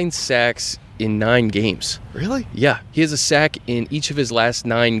 9 sacks in 9 games. Really? Yeah. He has a sack in each of his last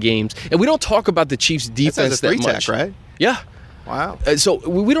 9 games. And we don't talk about the Chiefs' defense that much. Sack, right? Yeah. Wow. So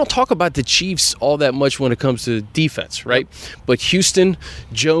we don't talk about the Chiefs all that much when it comes to defense, right? But Houston,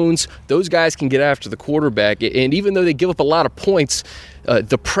 Jones, those guys can get after the quarterback. And even though they give up a lot of points,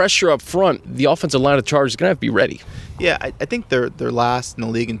 the pressure up front, the offensive line of the Chargers is going to have to be ready. Yeah, I think they're last in the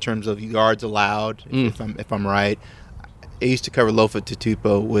league in terms of yards allowed, if I'm right. I used to cover Lofa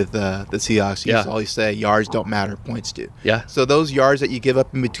Tatupo with the Seahawks. He used to always say, yards don't matter, points do. Yeah. So those yards that you give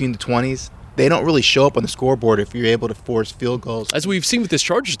up in between the 20s, they don't really show up on the scoreboard if you're able to force field goals. As we've seen with this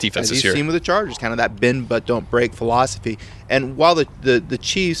Chargers defense this year. As you've seen with the Chargers, kind of that bend but don't break philosophy. And while the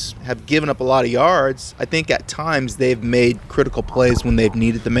Chiefs have given up a lot of yards, I think at times they've made critical plays when they've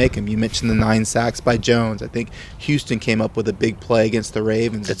needed to make them. You mentioned the 9 sacks by Jones. I think Houston came up with a big play against the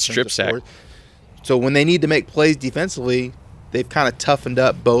Ravens. That strip sack. So when they need to make plays defensively, they've kind of toughened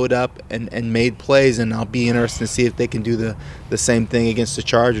up, bowed up, and made plays, and I'll be interested to see if they can do the same thing against the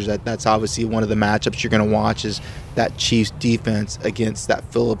Chargers. That's obviously one of the matchups you're going to watch, is that Chiefs defense against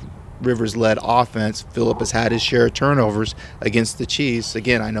that Phillip Rivers-led offense, Phillip has had his share of turnovers against the Chiefs.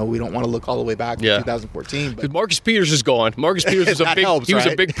 Again, I know we don't want to look all the way back to 2014. Because Marcus Peters is gone. Marcus Peters was was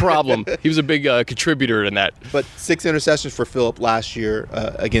a big problem. He was a big contributor in that. But 6 interceptions for Phillip last year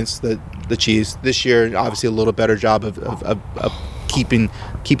against the Chiefs. This year, obviously, a little better job of keeping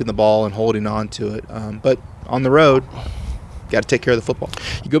the ball and holding on to it. But on the road, got to take care of the football.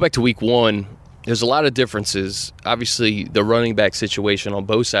 You go back to week 1. There's a lot of differences. Obviously, the running back situation on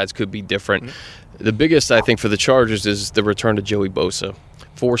both sides could be different. Mm-hmm. The biggest, I think, for the Chargers is the return to Joey Bosa.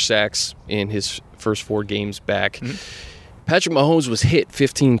 4 sacks in his first 4 games back. Mm-hmm. Patrick Mahomes was hit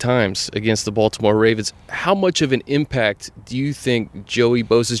 15 times against the Baltimore Ravens. How much of an impact do you think Joey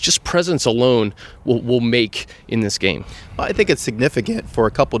Bosa's just presence alone will make in this game? Well, I think it's significant for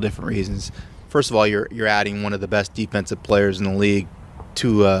a couple different reasons. First of all, you're adding one of the best defensive players in the league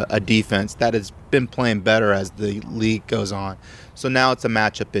to a defense that has been playing better as the league goes on. So now it's a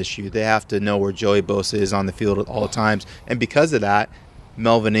matchup issue. They have to know where Joey Bosa is on the field at all times. And because of that,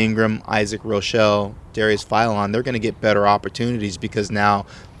 Melvin Ingram, Isaac Rochelle, Darius Philon, they're going to get better opportunities because now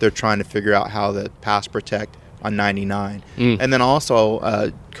they're trying to figure out how to pass protect on 99. And then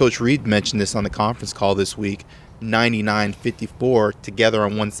also, Coach Reed mentioned this on the conference call this week, 99-54 together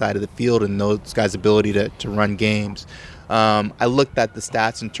on one side of the field and those guys' ability to run games. I looked at the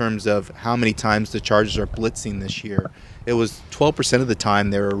stats in terms of how many times the Chargers are blitzing this year. It was 12% of the time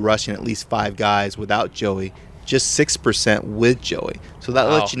they were rushing at least 5 guys without Joey, just 6% with Joey. So that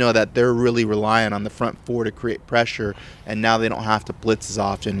lets you know that they're really relying on the front 4 to create pressure, and now they don't have to blitz as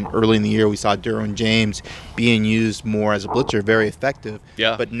often. Early in the year, we saw Derwin James being used more as a blitzer, very effective.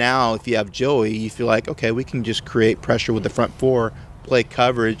 Yeah. But now if you have Joey, you feel like, okay, we can just create pressure with the front 4, play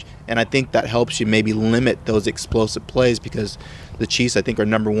coverage, and I think that helps you maybe limit those explosive plays because the Chiefs, I think, are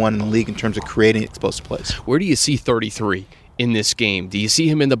number 1 in the league in terms of creating explosive plays. Where do you see 33 in this game? Do you see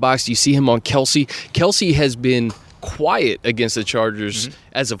him in the box? Do you see him on Kelsey? Kelsey has been quiet against the Chargers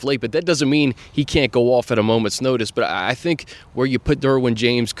as of late, but that doesn't mean he can't go off at a moment's notice. But I think where you put Derwin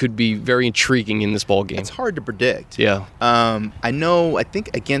James could be very intriguing in this ball game. It's hard to predict. Yeah. I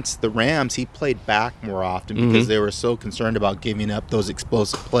think against the Rams, he played back more often because they were so concerned about giving up those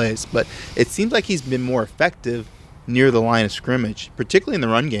explosive plays. But it seems like he's been more effective near the line of scrimmage, particularly in the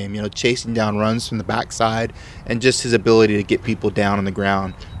run game, chasing down runs from the backside and just his ability to get people down on the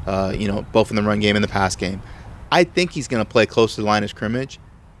ground, both in the run game and the pass game. I think he's going to play close to the line of scrimmage.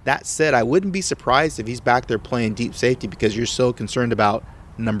 That said, I wouldn't be surprised if he's back there playing deep safety because you're so concerned about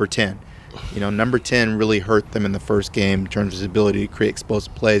number 10. Number 10 really hurt them in the first game in terms of his ability to create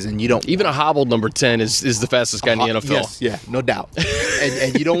explosive plays, and you don't even a hobbled number 10 is the fastest guy in the NFL. Yes, yeah, no doubt.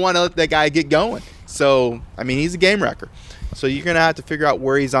 and you don't want to let that guy get going. So, he's a game wrecker. So you're going to have to figure out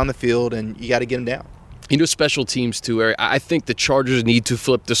where he's on the field, and you got to get him down. Special teams too, Eric. I think the Chargers need to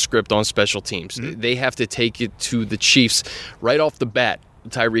flip the script on special teams. They have to take it to the Chiefs right off the bat.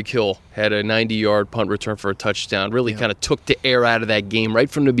 Tyreek Hill had a 90-yard punt return for a touchdown. Really kind of took the air out of that game right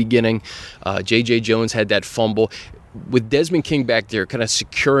from the beginning. J.J. Jones had that fumble. With Desmond King back there kind of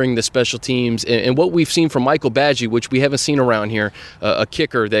securing the special teams and what we've seen from Michael Badgley, which we haven't seen around here, a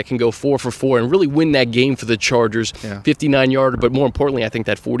kicker that can go 4 for 4 and really win that game for the Chargers, 59-yarder, but more importantly, I think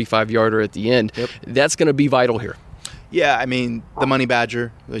that 45-yarder at the end, that's going to be vital here. Yeah, the Money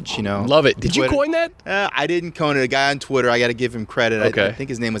Badger, which, Love it. Did you coin that? I didn't coin it. A guy on Twitter, I got to give him credit. Okay. I think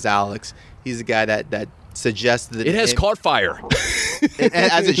his name was Alex. He's a guy that suggested that it has caught fire.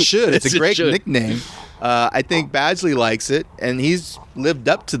 As it should. It's a great nickname. I think Badgley likes it, and he's lived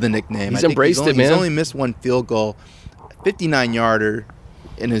up to the nickname. He's embraced it, man. He's only missed 1 field goal, 59-yarder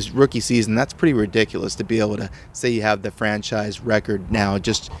in his rookie season. That's pretty ridiculous to be able to say you have the franchise record now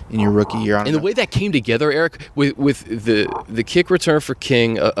just in your rookie year. And the way that came together, Eric, with the kick return for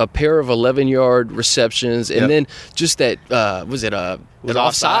King, a pair of 11-yard receptions, and then just that, was it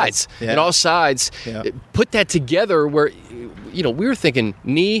offsides? Yeah. An offsides. Yeah. Put that together where, we were thinking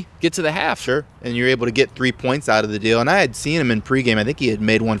knee, get to the half. Sure, and you're able to get 3 points out of the deal. And I had seen him in pregame. I think he had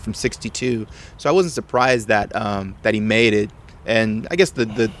made one from 62. So I wasn't surprised that he made it. And I guess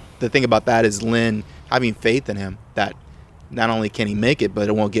the thing about that is Lynn having faith in him that not only can he make it, but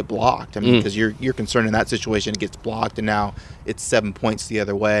it won't get blocked. Because you're concerned in that situation it gets blocked, and now it's 7 points the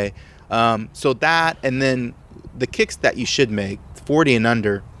other way. So that, and then the kicks that you should make, 40 and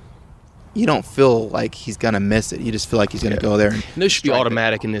under, you don't feel like he's going to miss it. You just feel like he's going to go there. And those should be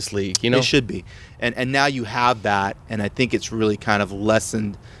automatic in this league, They should be. And now you have that, and I think it's really kind of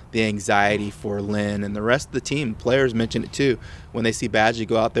lessened the anxiety for Lynn and the rest of the team. Players mention it too. When they see Badgley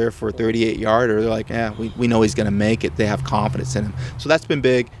go out there for a 38-yarder, they're like, we know he's going to make it. They have confidence in him. So that's been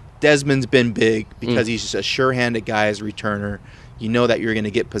big. Desmond's been big because he's just a sure-handed guy as a returner. you know that you're going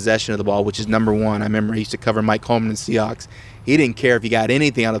to get possession of the ball, which is number one. I remember he used to cover Mike Coleman in Seahawks. He didn't care if he got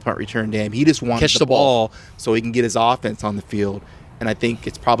anything out of the punt return game. He just wanted the ball so he can get his offense on the field. And I think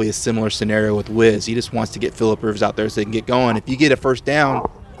it's probably a similar scenario with Wiz. He just wants to get Phillip Rivers out there so he can get going. If you get a first down,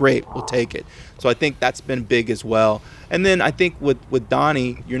 great, we'll take it. So I think that's been big as well. And then I think with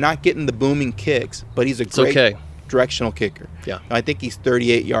Donnie, you're not getting the booming kicks, but he's a great directional kicker. Yeah. I think he's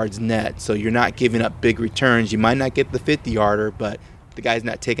 38 yards net, so you're not giving up big returns. You might not get the 50-yarder, but the guy's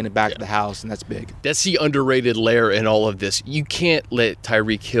not taking it back to the house, and that's big. That's the underrated layer in all of this. You can't let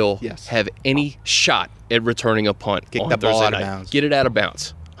Tyreek Hill have any shot at returning a punt. Kick that ball out of bounds. Get it out of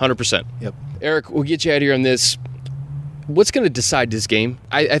bounds. 100%. Yep. Eric, we'll get you out of here on this. What's going to decide this game?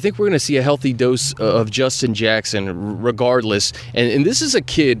 I think we're going to see a healthy dose of Justin Jackson regardless. And this is a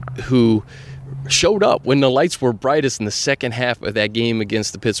kid who showed up when the lights were brightest in the second half of that game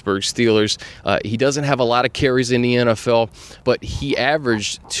against the Pittsburgh Steelers. He doesn't have a lot of carries in the NFL, but he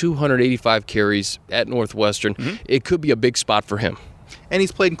averaged 285 carries at Northwestern. It could be a big spot for him. And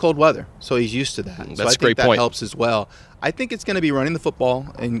he's played in cold weather, so he's used to that. So I think that helps as well. I think it's going to be running the football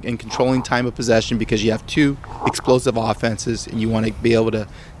and controlling time of possession because you have two explosive offenses, and you want to be able to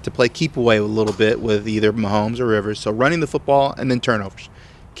play keep away a little bit with either Mahomes or Rivers. So running the football and then turnovers.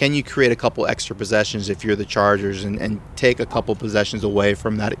 Can you create a couple extra possessions if you're the Chargers and take a couple possessions away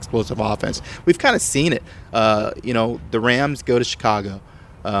from that explosive offense? We've kind of seen it. The Rams go to Chicago.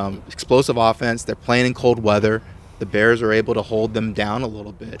 Explosive offense. They're playing in cold weather. The Bears are able to hold them down a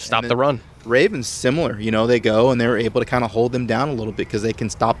little bit. Stop the run. Ravens, similar. They go and they're able to kind of hold them down a little bit because they can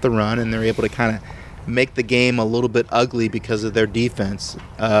stop the run, and they're able to kind of make the game a little bit ugly because of their defense.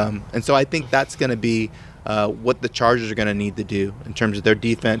 And so I think that's going to be what the Chargers are going to need to do in terms of their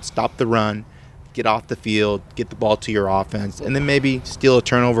defense, stop the run, get off the field, get the ball to your offense, and then maybe steal a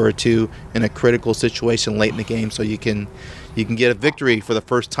turnover or two in a critical situation late in the game so you can get a victory for the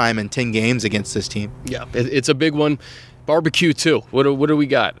first time in 10 games against this team. Yeah, it's a big one. Barbecue too. What do we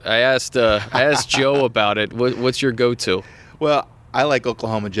got? I asked Joe about it. What's your go-to? Well, I like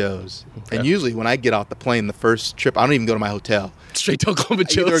Oklahoma Joe's. Okay. And usually when I get off the plane the first trip, I don't even go to my hotel. Straight to Oklahoma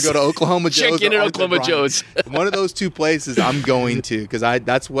Joe's. Either go to Oklahoma Joe's Check in at Oklahoma Joe's. One of those two places I'm going to because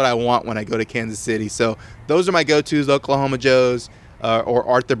that's what I want when I go to Kansas City. So those are my go-tos, Oklahoma Joe's or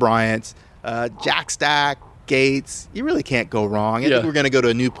Arthur Bryant's. Jack Stack, Gates, you really can't go wrong. I think we're going to go to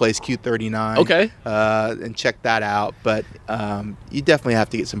a new place, Q39. Okay. And check that out. But you definitely have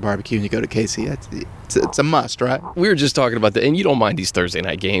to get some barbecue when you go to KC. It's a must, right? We were just talking about that, and you don't mind these Thursday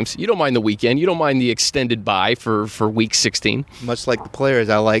night games. You don't mind the weekend. You don't mind the extended bye for Week 16. Much like the players,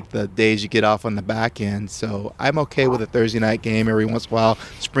 I like the days you get off on the back end. So I'm okay with a Thursday night game every once in a while,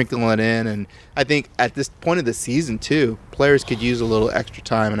 sprinkling it in. And I think at this point of the season, too, players could use a little extra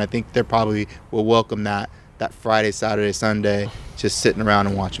time, and I think they probably will welcome that Friday, Saturday, Sunday, just sitting around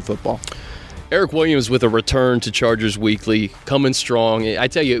and watching football. Eric Williams with a return to Chargers Weekly, coming strong. I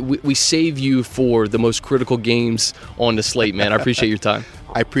tell you, we save you for the most critical games on the slate, man. I appreciate your time.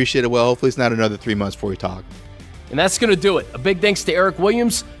 I appreciate it. Well, hopefully it's not another 3 months before we talk. And that's going to do it. A big thanks to Eric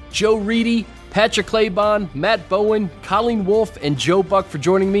Williams, Joe Reedy, Patrick Claybon, Matt Bowen, Colleen Wolfe, and Joe Buck for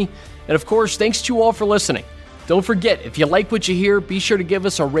joining me. And, of course, thanks to you all for listening. Don't forget, if you like what you hear, be sure to give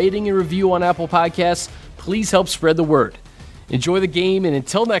us a rating and review on Apple Podcasts. Please help spread the word. Enjoy the game, and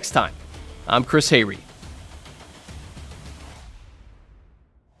until next time, I'm Chris Hayre.